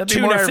 That'd be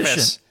Too more nervous.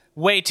 efficient.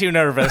 Way too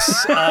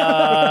nervous.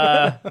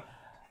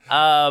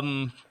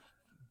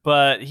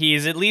 But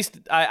he's at least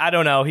I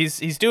don't know.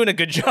 He's doing a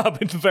good job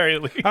at the very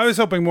least. I was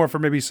hoping more for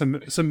maybe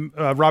some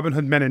Robin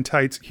Hood men in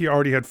tights. He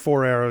already had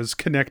 4 arrows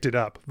connected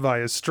up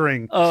via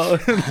string. Oh, On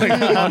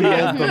the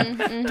end of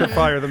them to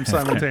fire them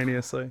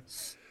simultaneously.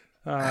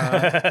 What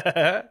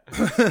is?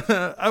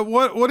 I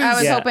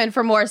was Yeah. hoping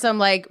for more some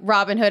like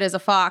Robin Hood as a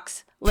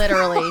fox,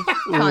 literally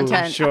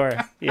content. sure.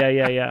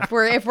 Yeah.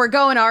 If we're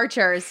going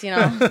archers, you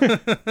know.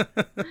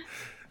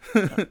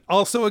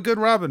 Also a good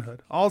Robin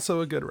Hood.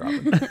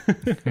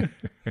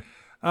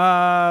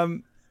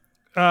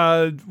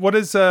 What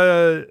is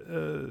oh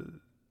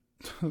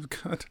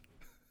god,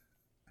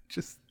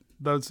 just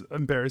that was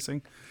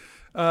embarrassing.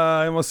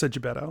 I almost said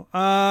Gebetto.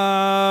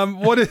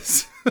 What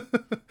is?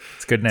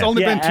 It's a good name. It's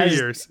only Yeah, been 2 as-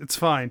 years. It's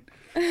fine.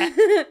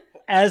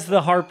 As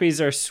the harpies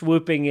are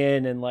swooping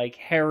in and like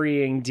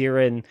harrying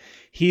Diren,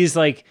 he's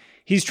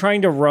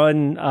trying to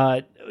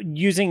run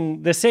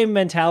using the same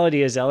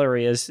mentality as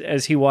Ellery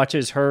as he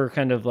watches her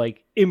kind of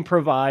like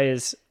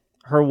improvise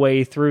her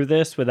way through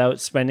this without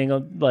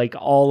spending like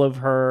all of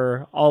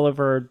her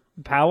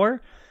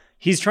power.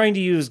 He's trying to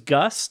use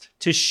Gust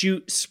to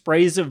shoot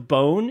sprays of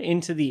bone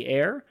into the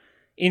air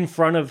in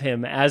front of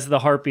him as the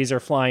harpies are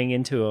flying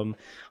into him,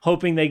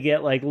 hoping they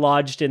get like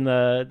lodged in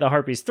the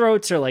harpies'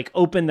 throats or like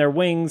open their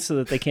wings so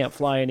that they can't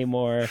fly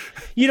anymore.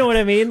 You know what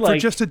I mean? For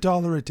Like just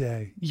 $1 a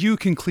day, you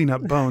can clean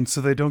up bones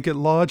so they don't get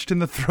lodged in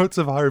the throats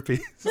of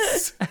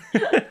harpies.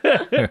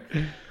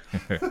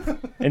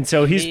 And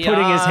so he's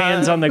putting his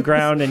hands on the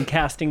ground and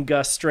casting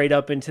Gust straight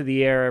up into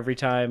the air every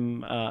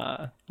time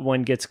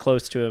one gets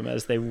close to him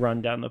as they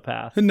run down the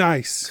path.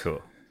 Nice.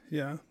 Cool.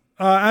 Yeah.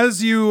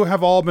 As you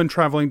have all been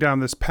traveling down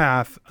this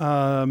path,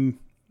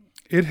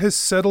 it has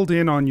settled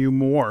in on you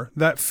more.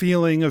 That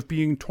feeling of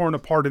being torn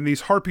apart, and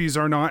these harpies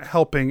are not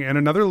helping, and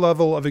another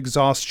level of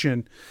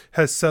exhaustion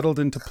has settled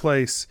into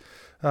place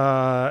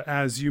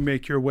as you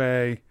make your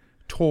way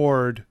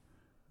toward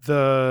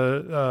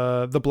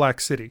the Black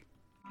City.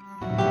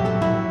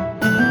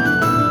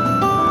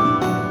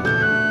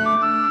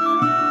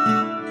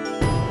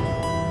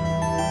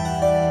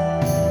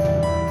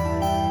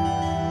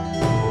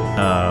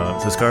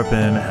 So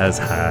Scarpin has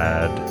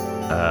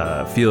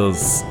had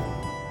feels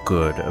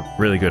good,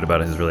 really good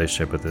about his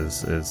relationship with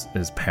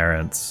his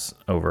parents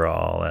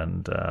overall,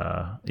 and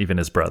even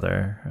his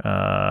brother,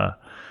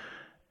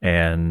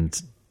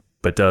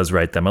 but does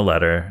write them a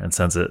letter and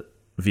sends it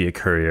via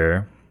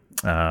courier,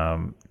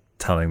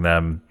 telling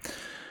them,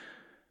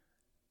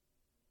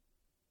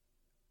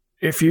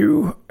 If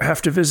you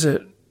have to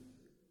visit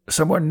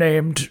someone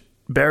named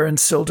Baron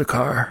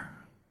Sildakar,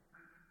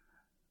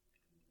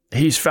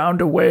 he's found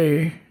a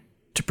way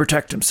to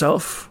protect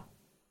himself,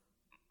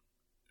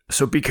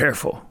 so be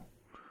careful.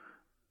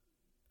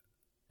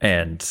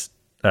 and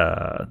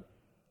I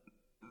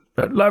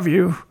love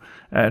you,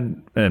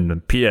 and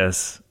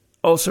P.S.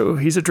 also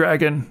he's a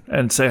dragon,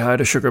 and say hi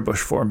to Sugarbush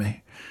for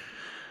me.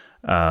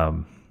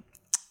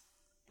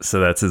 So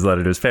that's his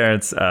letter to his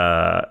parents,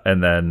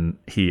 and then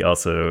he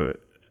also,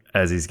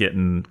 as he's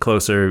getting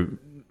closer,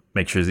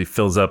 make sure he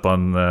fills up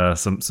on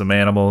some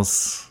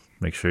animals,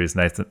 make sure he's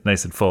nice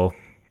and full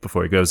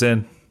before he goes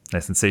in,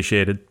 nice and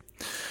satiated,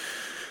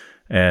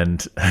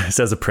 and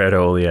says a prayer to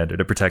Oleander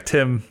to protect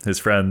him, his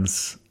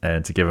friends,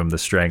 and to give him the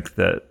strength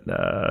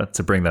that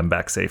to bring them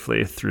back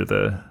safely through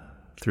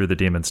the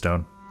Demon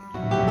Stone.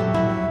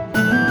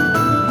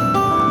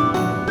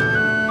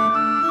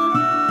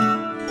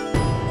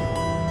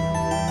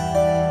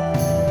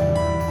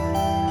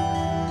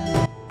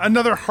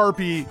 Another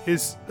harpy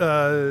is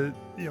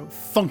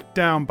thunked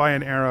down by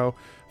an arrow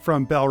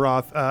from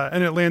Belroth,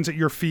 and it lands at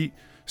your feet,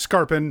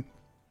 Scarpin,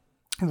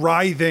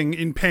 writhing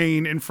in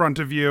pain in front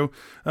of you,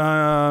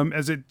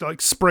 as it like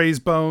sprays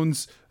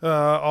bones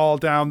all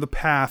down the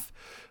path.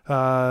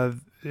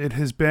 It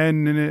has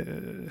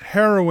been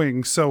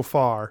harrowing so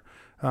far.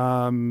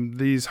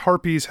 These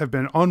harpies have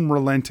been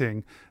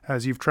unrelenting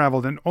as you've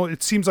traveled, and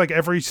it seems like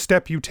every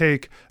step you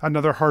take,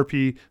 another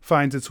harpy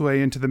finds its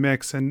way into the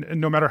mix, and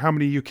no matter how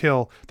many you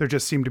kill, there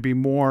just seem to be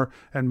more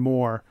and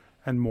more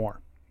and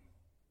more.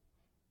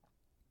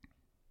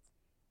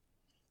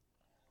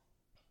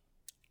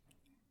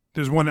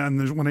 There's one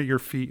at your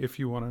feet if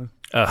you want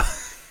to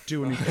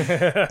do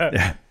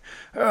anything.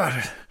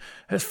 Oh,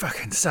 this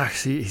fucking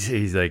sucks.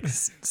 He's like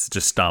just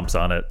stomps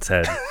on its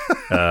head,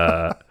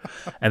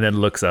 and then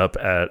looks up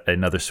at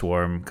another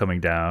swarm coming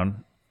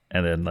down,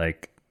 and then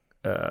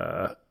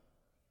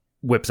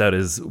whips out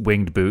his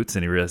winged boots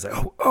and he realizes,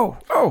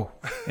 oh.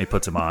 And he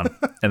puts them on.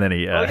 And then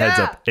he heads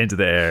up into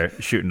the air,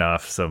 shooting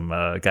off some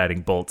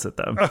guiding bolts at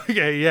them.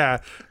 Okay, yeah.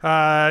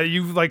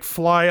 You like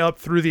fly up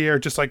through the air,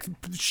 just like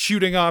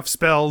shooting off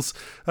spells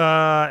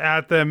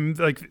at them,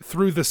 like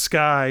through the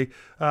sky.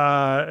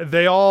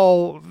 They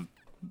all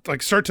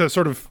like start to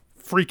sort of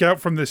freak out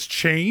from this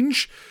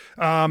change.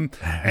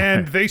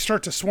 And they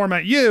start to swarm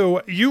at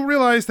you. You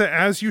realize that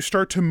as you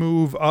start to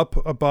move up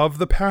above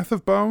the Path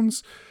of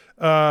Bones,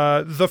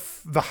 the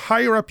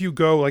higher up you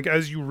go, like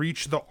as you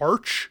reach the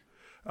arch,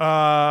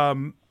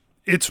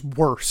 it's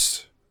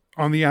worse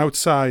on the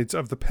outsides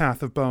of the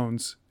Path of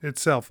Bones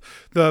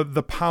itself.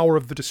 The power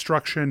of the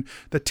destruction,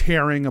 the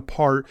tearing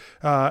apart,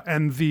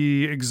 and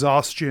the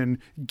exhaustion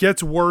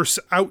gets worse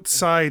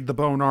outside the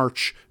Bone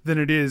Arch than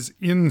it is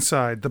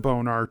inside the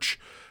Bone Arch.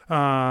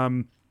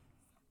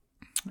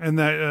 And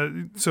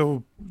that,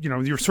 so, you know,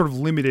 you're sort of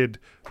limited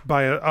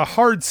by a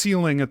hard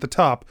ceiling at the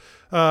top,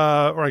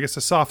 or I guess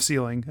a soft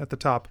ceiling at the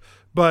top,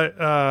 but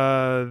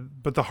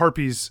the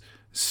harpies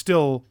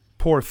still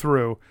pour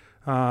through,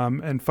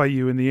 and fight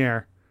you in the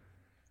air.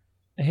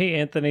 Hey,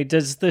 Anthony,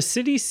 does the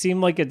city seem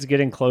like it's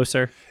getting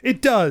closer?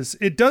 It does.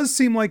 It does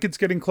seem like it's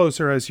getting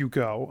closer as you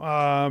go.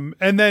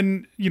 And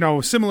then, you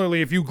know,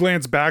 similarly, if you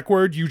glance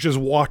backward, you just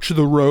watch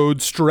the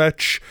road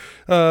stretch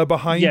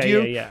behind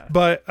you. Yeah.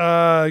 But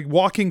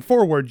walking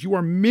forward, you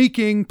are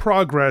making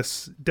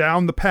progress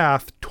down the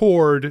path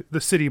toward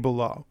the city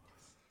below.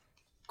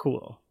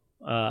 Cool.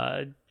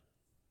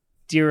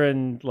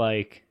 Diran,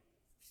 like,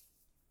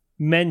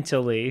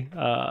 mentally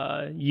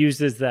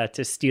uses that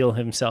to steel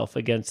himself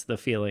against the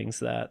feelings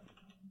that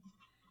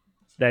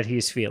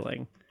he's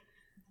feeling.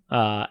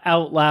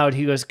 Out loud,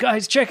 he goes,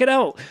 "Guys, check it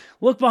out!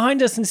 Look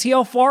behind us and see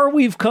how far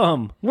we've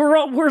come.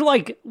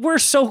 We're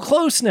so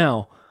close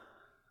now."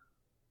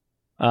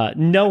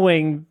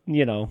 Knowing,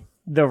 you know,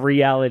 the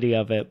reality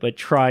of it, but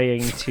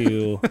trying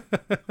to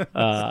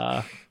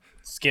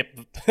Skip.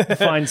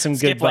 find some good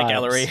Skip like vibes.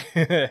 Ellery.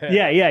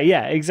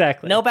 Yeah,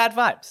 exactly. No bad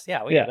vibes.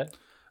 Yeah, we get it.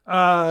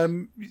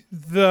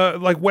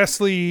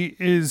 Wesley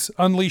is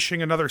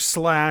unleashing another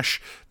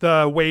slash,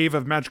 the wave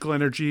of magical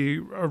energy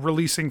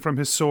releasing from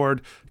his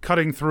sword,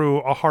 cutting through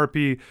a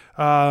harpy,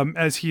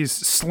 as he's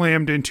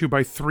slammed into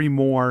by three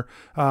more,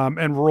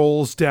 and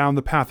rolls down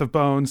the Path of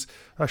Bones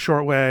a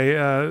short way,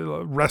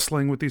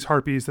 wrestling with these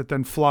harpies that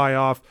then fly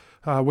off,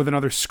 with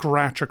another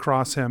scratch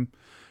across him.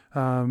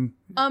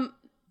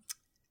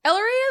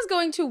 Ellery is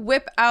going to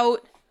whip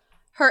out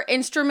her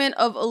instrument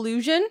of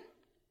illusion.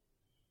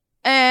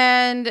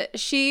 And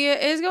she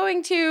is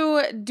going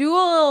to do a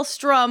little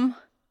strum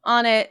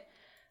on it.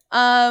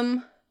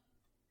 And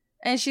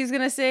she's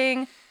going to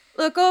sing,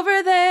 "Look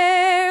over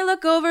there,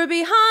 look over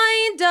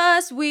behind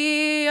us.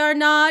 We are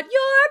not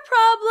your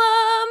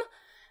problem."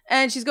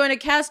 And she's going to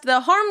cast the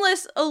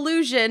harmless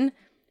illusion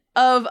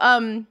of,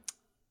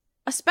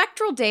 a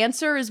spectral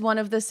dancer is one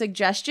of the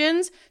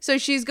suggestions. So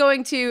she's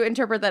going to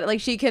interpret that,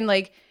 like, she can,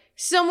 like,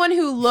 someone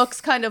who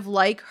looks kind of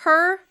like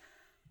her.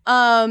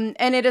 And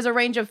it is a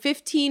range of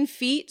 15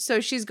 feet.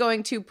 So she's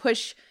going to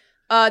push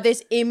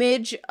this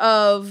image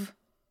of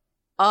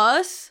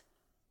us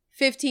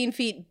 15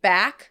 feet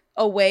back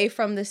away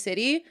from the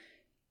city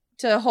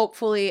to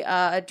hopefully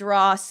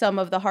draw some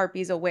of the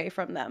harpies away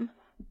from them.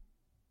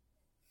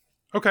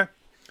 Okay.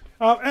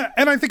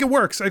 And I think it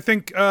works. I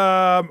think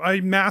a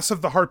mass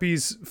of the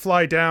harpies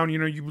fly down. You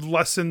know, you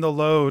lessen the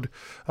load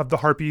of the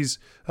harpies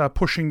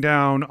pushing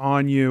down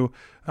on you.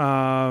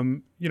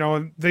 You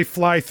know, they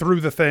fly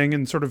through the thing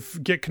and sort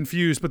of get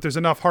confused, but there's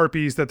enough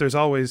harpies that there's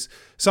always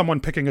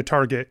someone picking a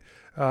target.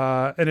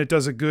 And it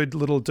does a good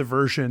little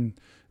diversion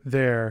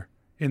there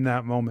in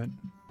that moment.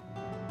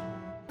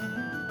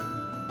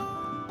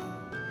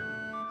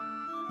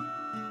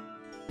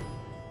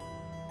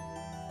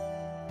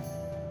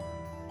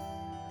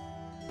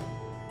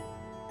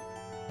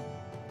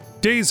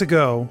 Days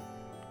ago,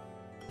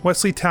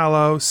 Wesley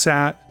Tallow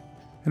sat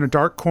in a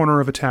dark corner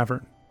of a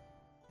tavern,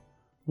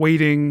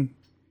 waiting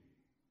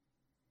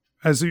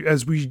as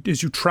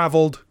you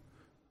traveled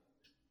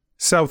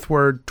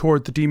southward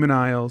toward the Demon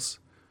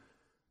Isles,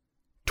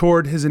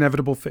 toward his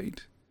inevitable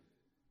fate.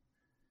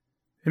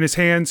 In his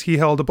hands, he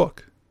held a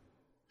book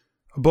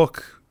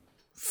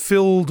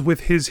filled with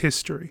his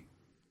history,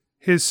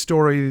 his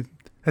story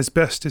as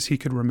best as he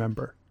could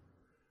remember.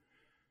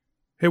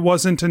 It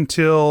wasn't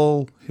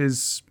until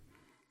his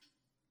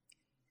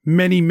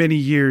many, many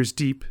years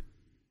deep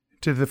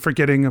to the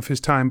forgetting of his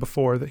time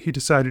before that he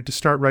decided to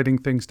start writing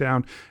things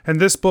down. And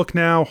this book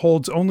now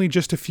holds only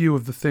just a few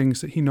of the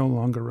things that he no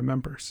longer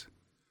remembers.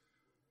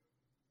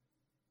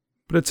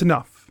 But it's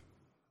enough.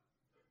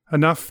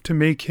 Enough to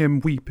make him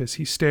weep as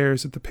he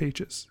stares at the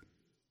pages.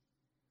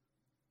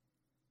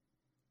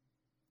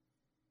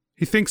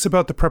 He thinks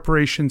about the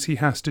preparations he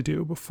has to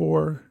do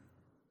before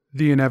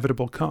the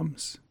inevitable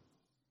comes.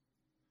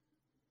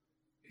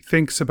 He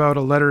thinks about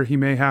a letter he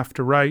may have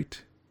to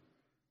write.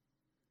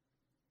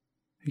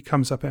 He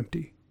comes up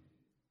empty.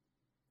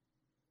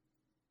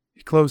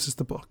 He closes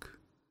the book.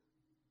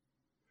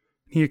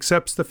 He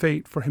accepts the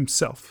fate for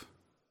himself.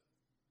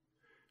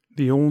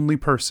 the only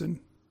person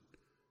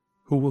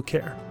who will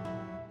care.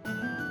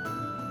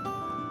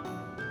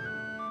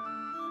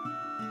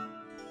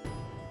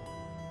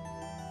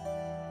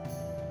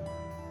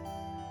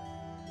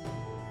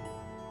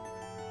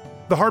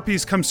 The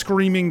harpies come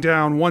screaming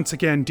down once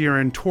again,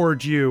 Diren,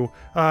 toward you.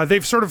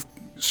 They've sort of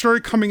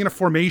started coming in a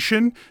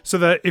formation so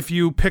that if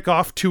you pick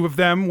off two of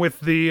them with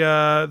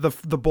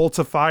the bolts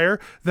of fire,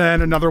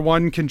 then another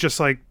one can just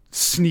like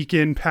sneak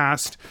in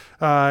past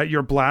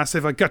your blast.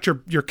 They've like got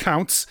your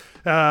counts,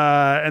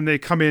 and they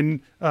come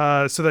in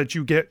so that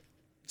you get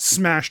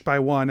smashed by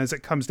one as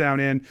it comes down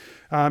in.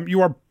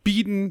 You are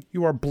beaten,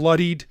 you are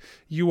bloodied,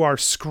 you are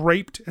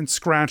scraped and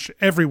scratched.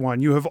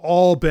 Everyone, you have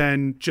all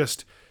been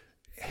just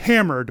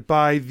hammered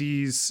by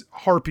these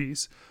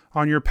harpies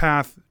on your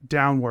path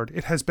downward.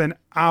 It has been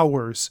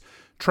hours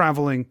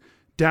traveling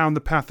down the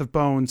path of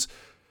bones,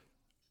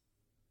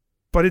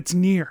 but it's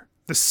near.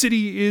 The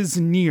city is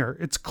near.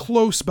 It's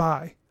close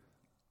by.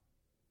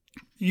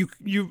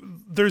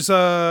 There's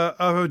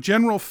a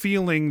general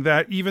feeling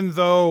that even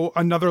though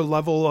another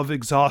level of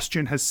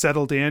exhaustion has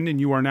settled in and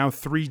you are now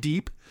 3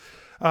 deep,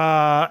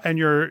 and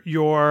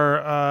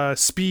your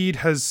speed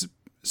has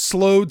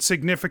slowed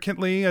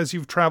significantly as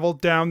you've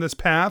traveled down this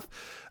path.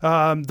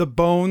 The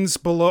bones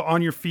below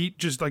on your feet,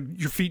 just like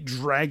your feet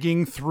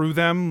dragging through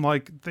them,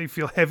 like they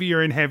feel heavier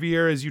and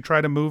heavier as you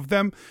try to move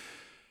them.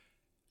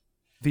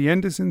 The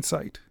end is in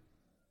sight.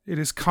 It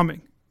is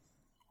coming.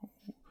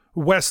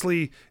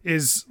 Wesley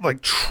is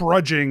like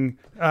trudging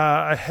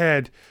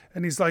ahead,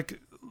 and he's like,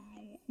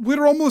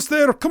 "We're almost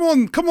there. Come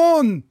on, come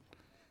on."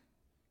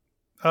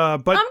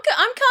 But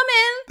I'm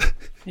coming.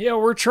 Yeah,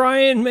 we're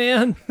trying,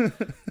 man.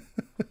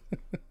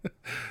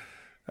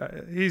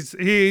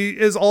 He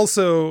is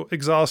also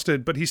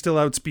exhausted, but he still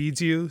outspeeds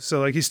you.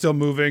 So like he's still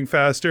moving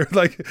faster.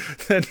 Like,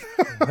 than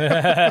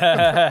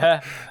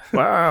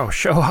Wow,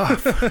 show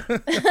off.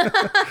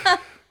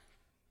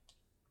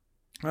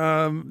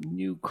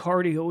 New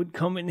cardio would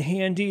come in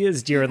handy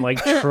as Diren like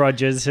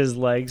trudges his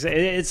legs.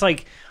 It's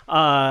like,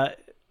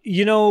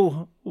 you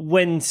know,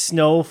 when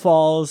snow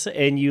falls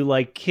and you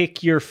like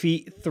kick your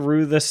feet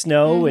through the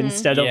snow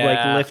instead of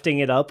like lifting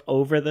it up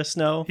over the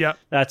snow. Yeah,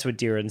 that's what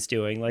Diren's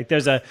doing. Like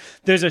there's a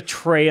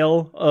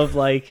trail of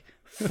like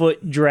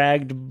foot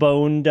dragged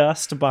bone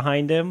dust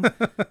behind him.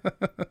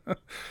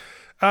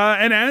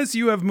 And as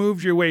you have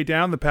moved your way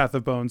down the path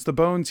of bones, the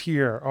bones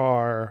here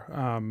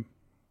are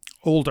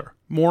older,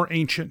 more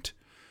ancient.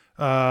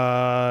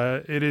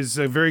 It is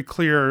a very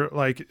clear,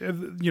 like,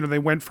 you know, they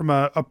went from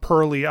a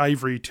pearly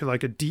ivory to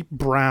like a deep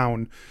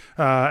brown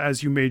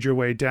as you made your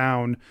way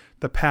down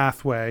the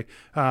pathway.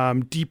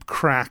 Deep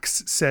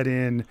cracks set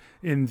in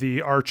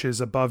the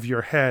arches above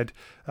your head,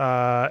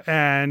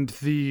 and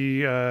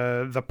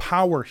the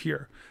power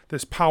here,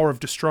 this power of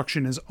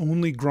destruction, has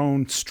only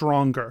grown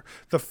stronger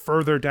the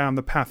further down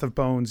the path of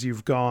bones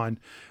you've gone.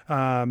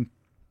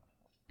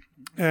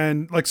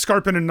 And like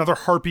Scarpin, another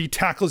harpy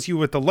tackles you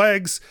with the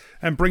legs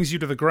and brings you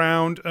to the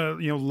ground,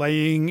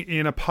 laying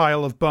in a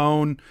pile of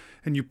bone,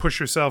 and you push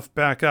yourself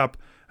back up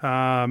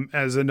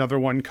as another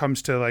one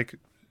comes to like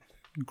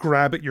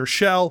grab at your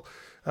shell.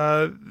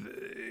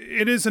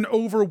 It is an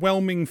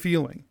overwhelming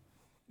feeling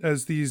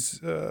as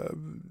these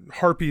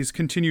harpies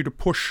continue to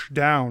push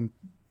down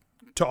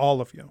to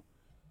all of you.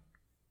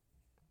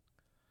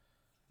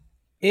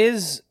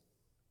 Is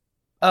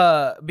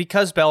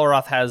because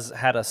Belroth has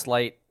had a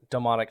slight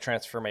demonic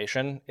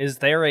transformation, is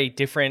there a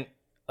different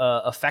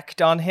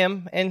effect on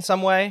him in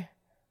some way?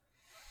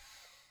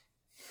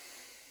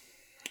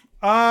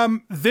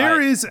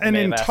 There is an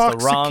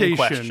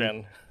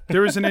intoxication.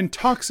 There is an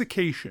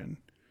intoxication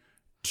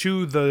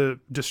to the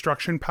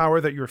destruction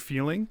power that you're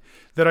feeling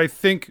that I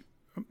think,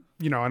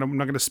 and I'm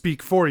not going to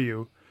speak for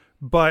you,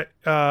 but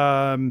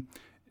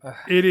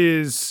it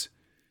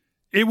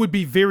would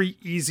be very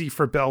easy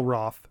for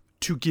Belroth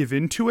to give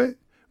into it,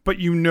 but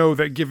you know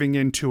that giving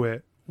into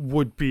it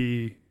would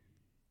be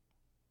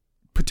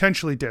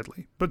potentially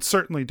deadly, but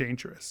certainly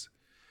dangerous.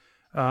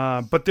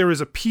 But there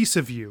is a piece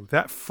of you,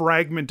 that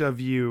fragment of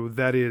you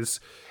that is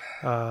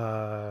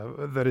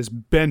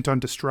bent on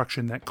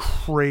destruction, that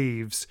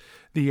craves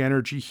the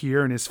energy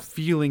here and is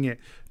feeling it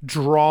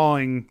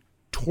drawing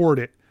toward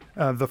it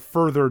the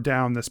further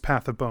down this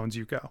path of bones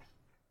you go.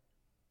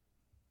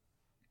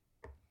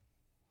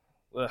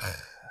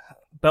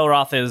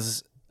 Belroth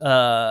is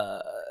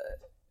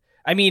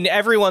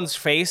everyone's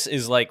face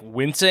is like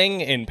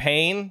wincing in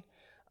pain,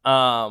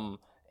 and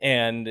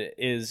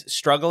is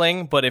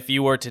struggling. But if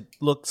you were to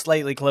look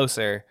slightly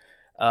closer,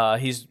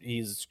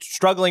 he's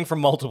struggling for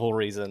multiple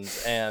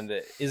reasons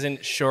and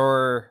isn't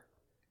sure,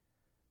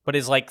 but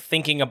is like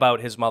thinking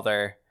about his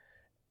mother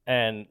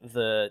and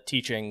the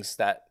teachings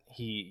that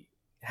he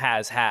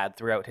has had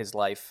throughout his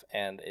life,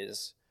 and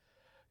is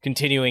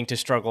continuing to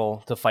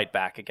struggle to fight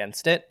back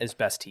against it as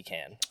best he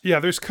can. Yeah,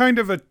 there's kind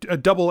of a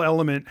double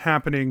element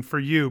happening for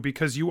you,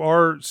 because you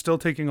are still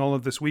taking all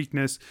of this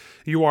weakness.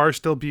 You are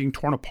still being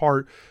torn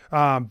apart.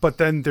 But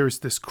then there's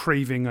this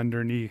craving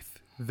underneath,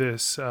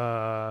 this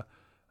a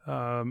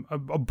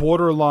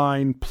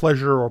borderline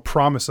pleasure or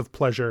promise of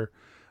pleasure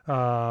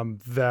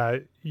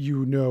that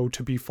you know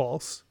to be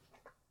false.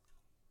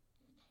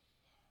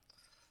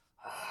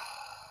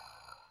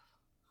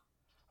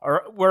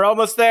 We're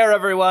almost there,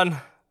 everyone.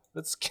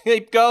 Let's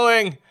keep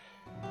going.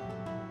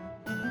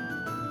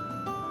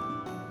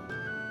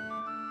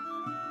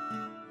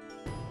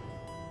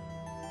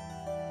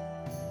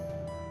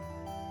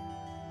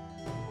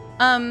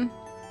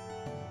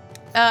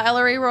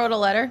 Ellery wrote a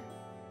letter.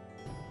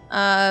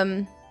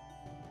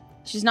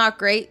 She's not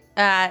great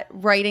at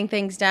writing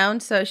things down,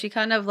 so she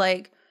kind of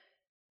like,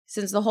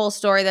 since the whole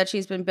story that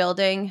she's been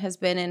building has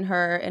been in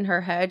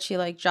her head, she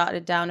like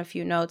jotted down a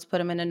few notes, put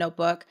them in a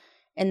notebook,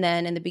 and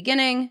then in the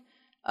beginning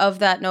of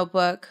that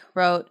notebook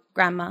wrote,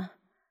 "Grandma,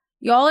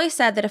 you always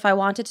said that if I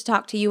wanted to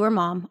talk to you or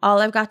Mom, all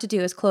I've got to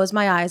do is close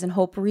my eyes and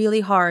hope really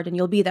hard and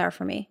you'll be there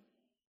for me.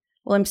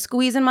 Well, I'm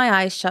squeezing my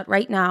eyes shut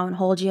right now and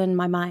hold you in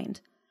my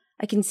mind.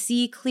 I can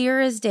see clear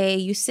as day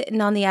you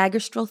sitting on the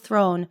Agristral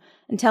throne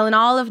and telling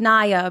all of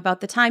Naya about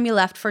the time you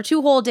left for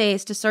 2 whole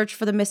days to search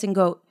for the missing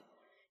goat.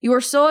 You were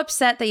so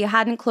upset that you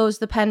hadn't closed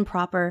the pen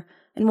proper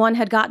and one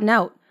had gotten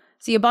out,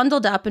 so you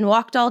bundled up and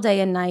walked all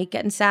day and night,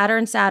 getting sadder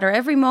and sadder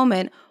every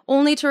moment,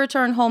 only to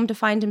return home to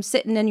find him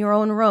sitting in your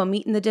own room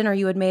eating the dinner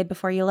you had made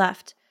before you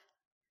left.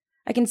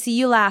 I can see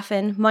you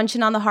laughing,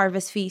 munching on the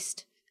harvest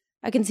feast.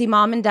 I can see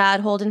Mom and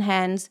Dad holding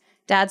hands,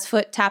 Dad's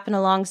foot tapping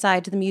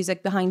alongside to the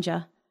music behind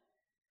you.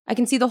 I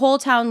can see the whole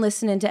town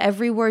listening to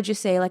every word you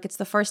say like it's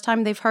the first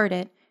time they've heard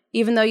it,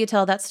 even though you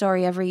tell that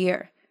story every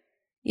year.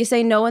 You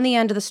say knowing the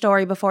end of the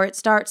story before it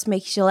starts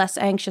makes you less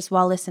anxious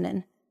while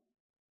listening.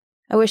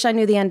 I wish I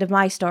knew the end of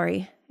my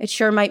story. It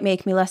sure might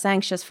make me less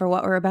anxious for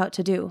what we're about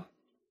to do.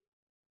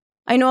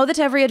 I know that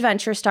every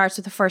adventure starts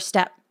with the first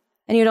step,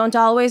 and you don't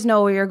always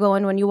know where you're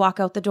going when you walk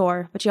out the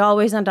door, but you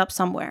always end up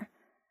somewhere.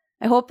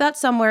 I hope that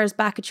somewhere is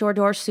back at your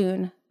door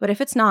soon, but if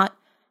it's not,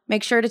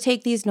 make sure to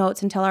take these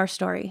notes and tell our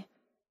story.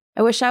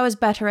 I wish I was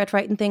better at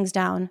writing things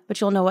down, but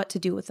you'll know what to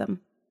do with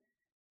them.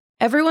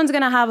 Everyone's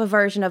going to have a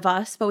version of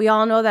us, but we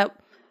all know that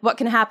what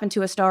can happen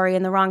to a story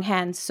in the wrong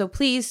hands, so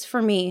please,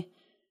 for me,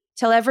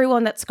 tell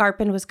everyone that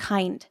Scarpin was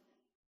kind.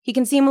 He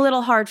can seem a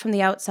little hard from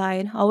the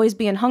outside, always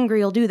being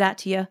hungry will do that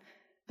to you,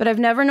 but I've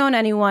never known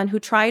anyone who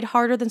tried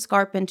harder than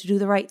Scarpin to do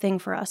the right thing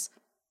for us.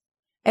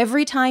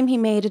 Every time he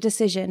made a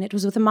decision, it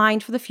was with a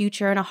mind for the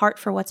future and a heart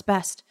for what's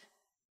best.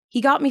 He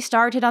got me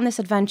started on this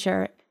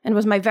adventure and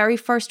was my very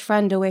first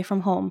friend away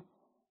from home.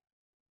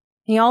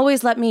 He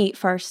always let me eat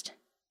first,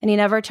 and he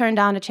never turned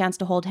down a chance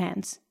to hold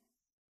hands.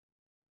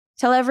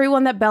 Tell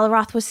everyone that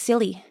Belroth was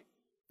silly.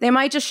 They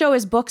might just show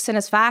his books and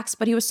his facts,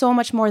 but he was so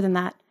much more than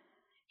that.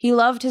 He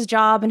loved his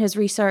job and his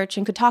research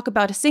and could talk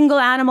about a single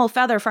animal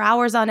feather for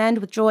hours on end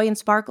with joy and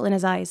sparkle in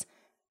his eyes.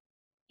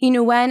 He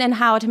knew when and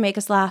how to make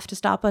us laugh to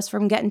stop us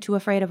from getting too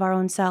afraid of our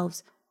own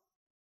selves.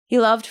 He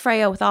loved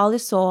Freya with all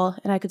his soul,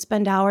 and I could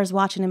spend hours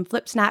watching him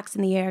flip snacks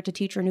in the air to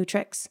teach her new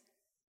tricks.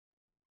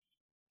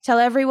 Tell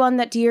everyone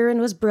that Deeren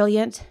was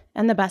brilliant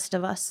and the best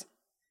of us.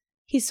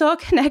 He saw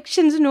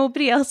connections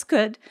nobody else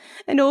could,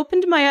 and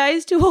opened my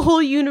eyes to a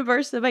whole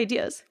universe of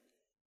ideas.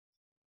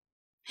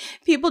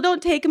 People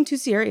don't take him too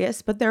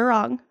serious, but they're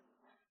wrong.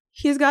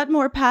 He's got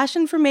more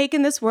passion for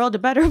making this world a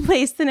better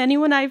place than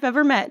anyone I've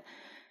ever met,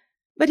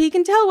 but he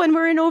can tell when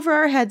we're in over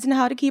our heads and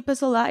how to keep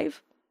us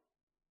alive.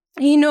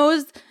 He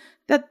knows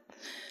that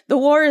the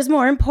war is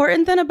more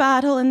important than a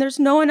battle, and there's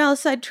no one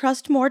else I'd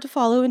trust more to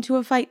follow into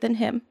a fight than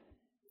him.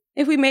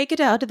 If we make it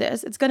out of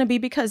this, it's going to be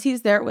because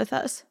he's there with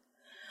us.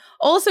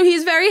 Also,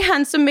 he's very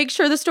handsome. Make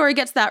sure the story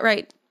gets that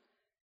right.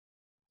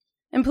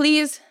 And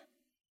please,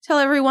 tell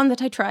everyone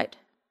that I tried.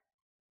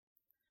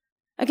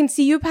 I can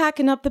see you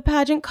packing up the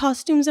pageant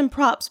costumes and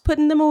props,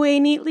 putting them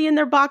away neatly in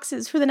their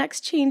boxes for the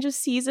next change of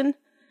season.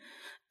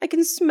 I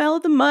can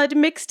smell the mud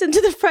mixed into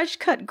the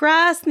fresh-cut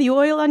grass and the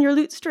oil on your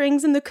lute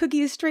strings and the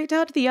cookies straight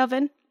out of the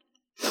oven.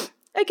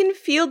 I can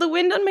feel the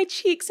wind on my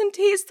cheeks and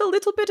taste the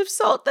little bit of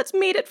salt that's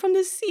made it from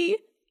the sea.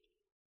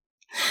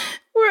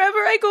 Wherever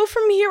I go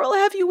from here, I'll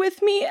have you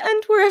with me,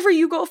 and wherever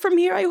you go from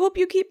here, I hope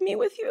you keep me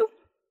with you.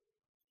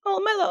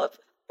 All my love,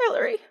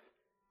 Ellery.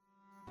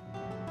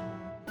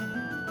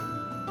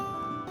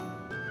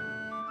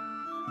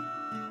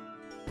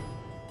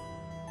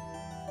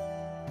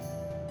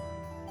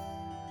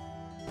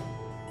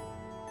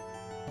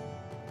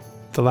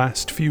 The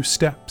last few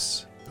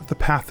steps of the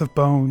Path of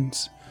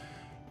Bones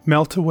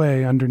melt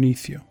away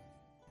underneath you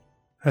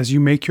as you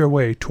make your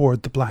way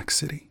toward the Black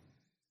City.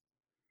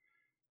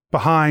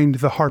 Behind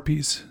the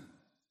harpies,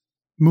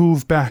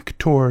 move back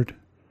toward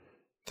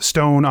the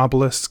stone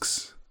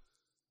obelisks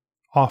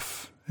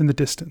off in the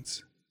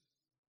distance.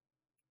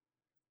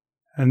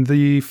 And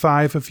the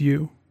 5 of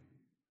you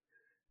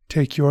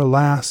take your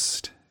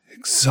last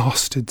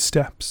exhausted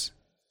steps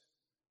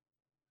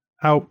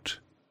out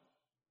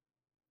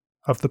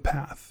of the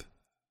path.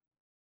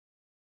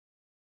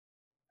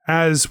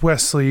 As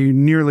Wesley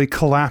nearly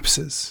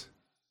collapses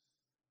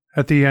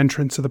at the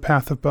entrance of the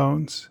Path of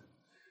Bones,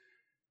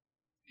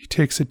 he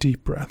takes a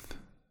deep breath.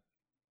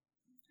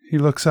 He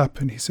looks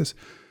up and he says,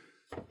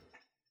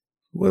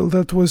 "Well,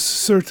 that was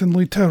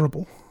certainly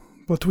terrible,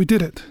 but we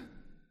did it.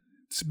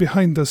 It's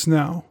behind us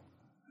now.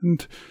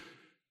 And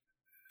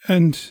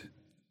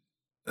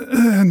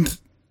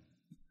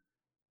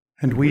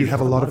we have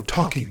a lot of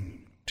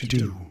talking to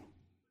do.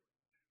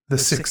 The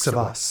six of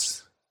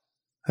us.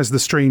 As the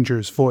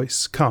stranger's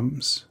voice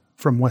comes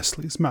from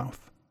Wesley's mouth.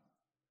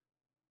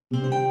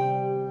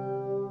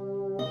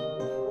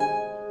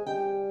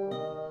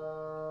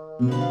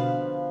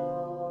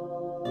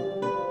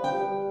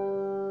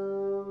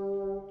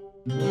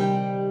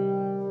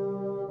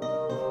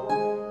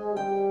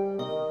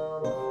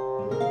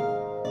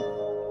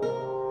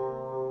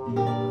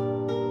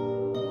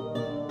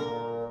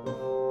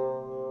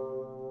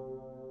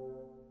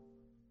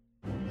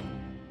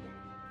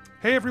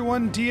 Hey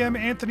everyone, DM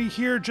Anthony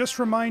here, just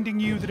reminding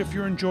you that if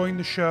you're enjoying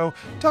the show,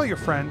 tell your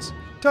friends,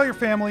 tell your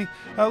family,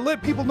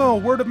 let people know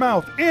word of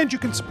mouth, and you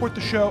can support the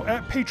show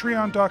at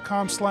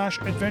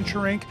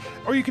patreon.com/adventureinc,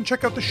 or you can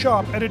check out the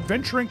shop at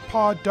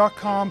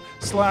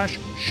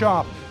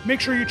adventureincpod.com/shop. Make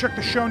sure you check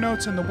the show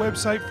notes and the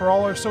website for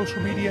all our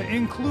social media,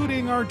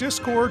 including our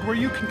Discord, where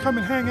you can come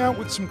and hang out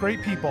with some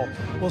great people.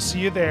 We'll see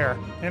you there.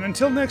 And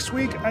until next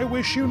week, I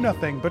wish you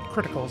nothing but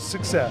critical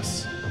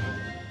success.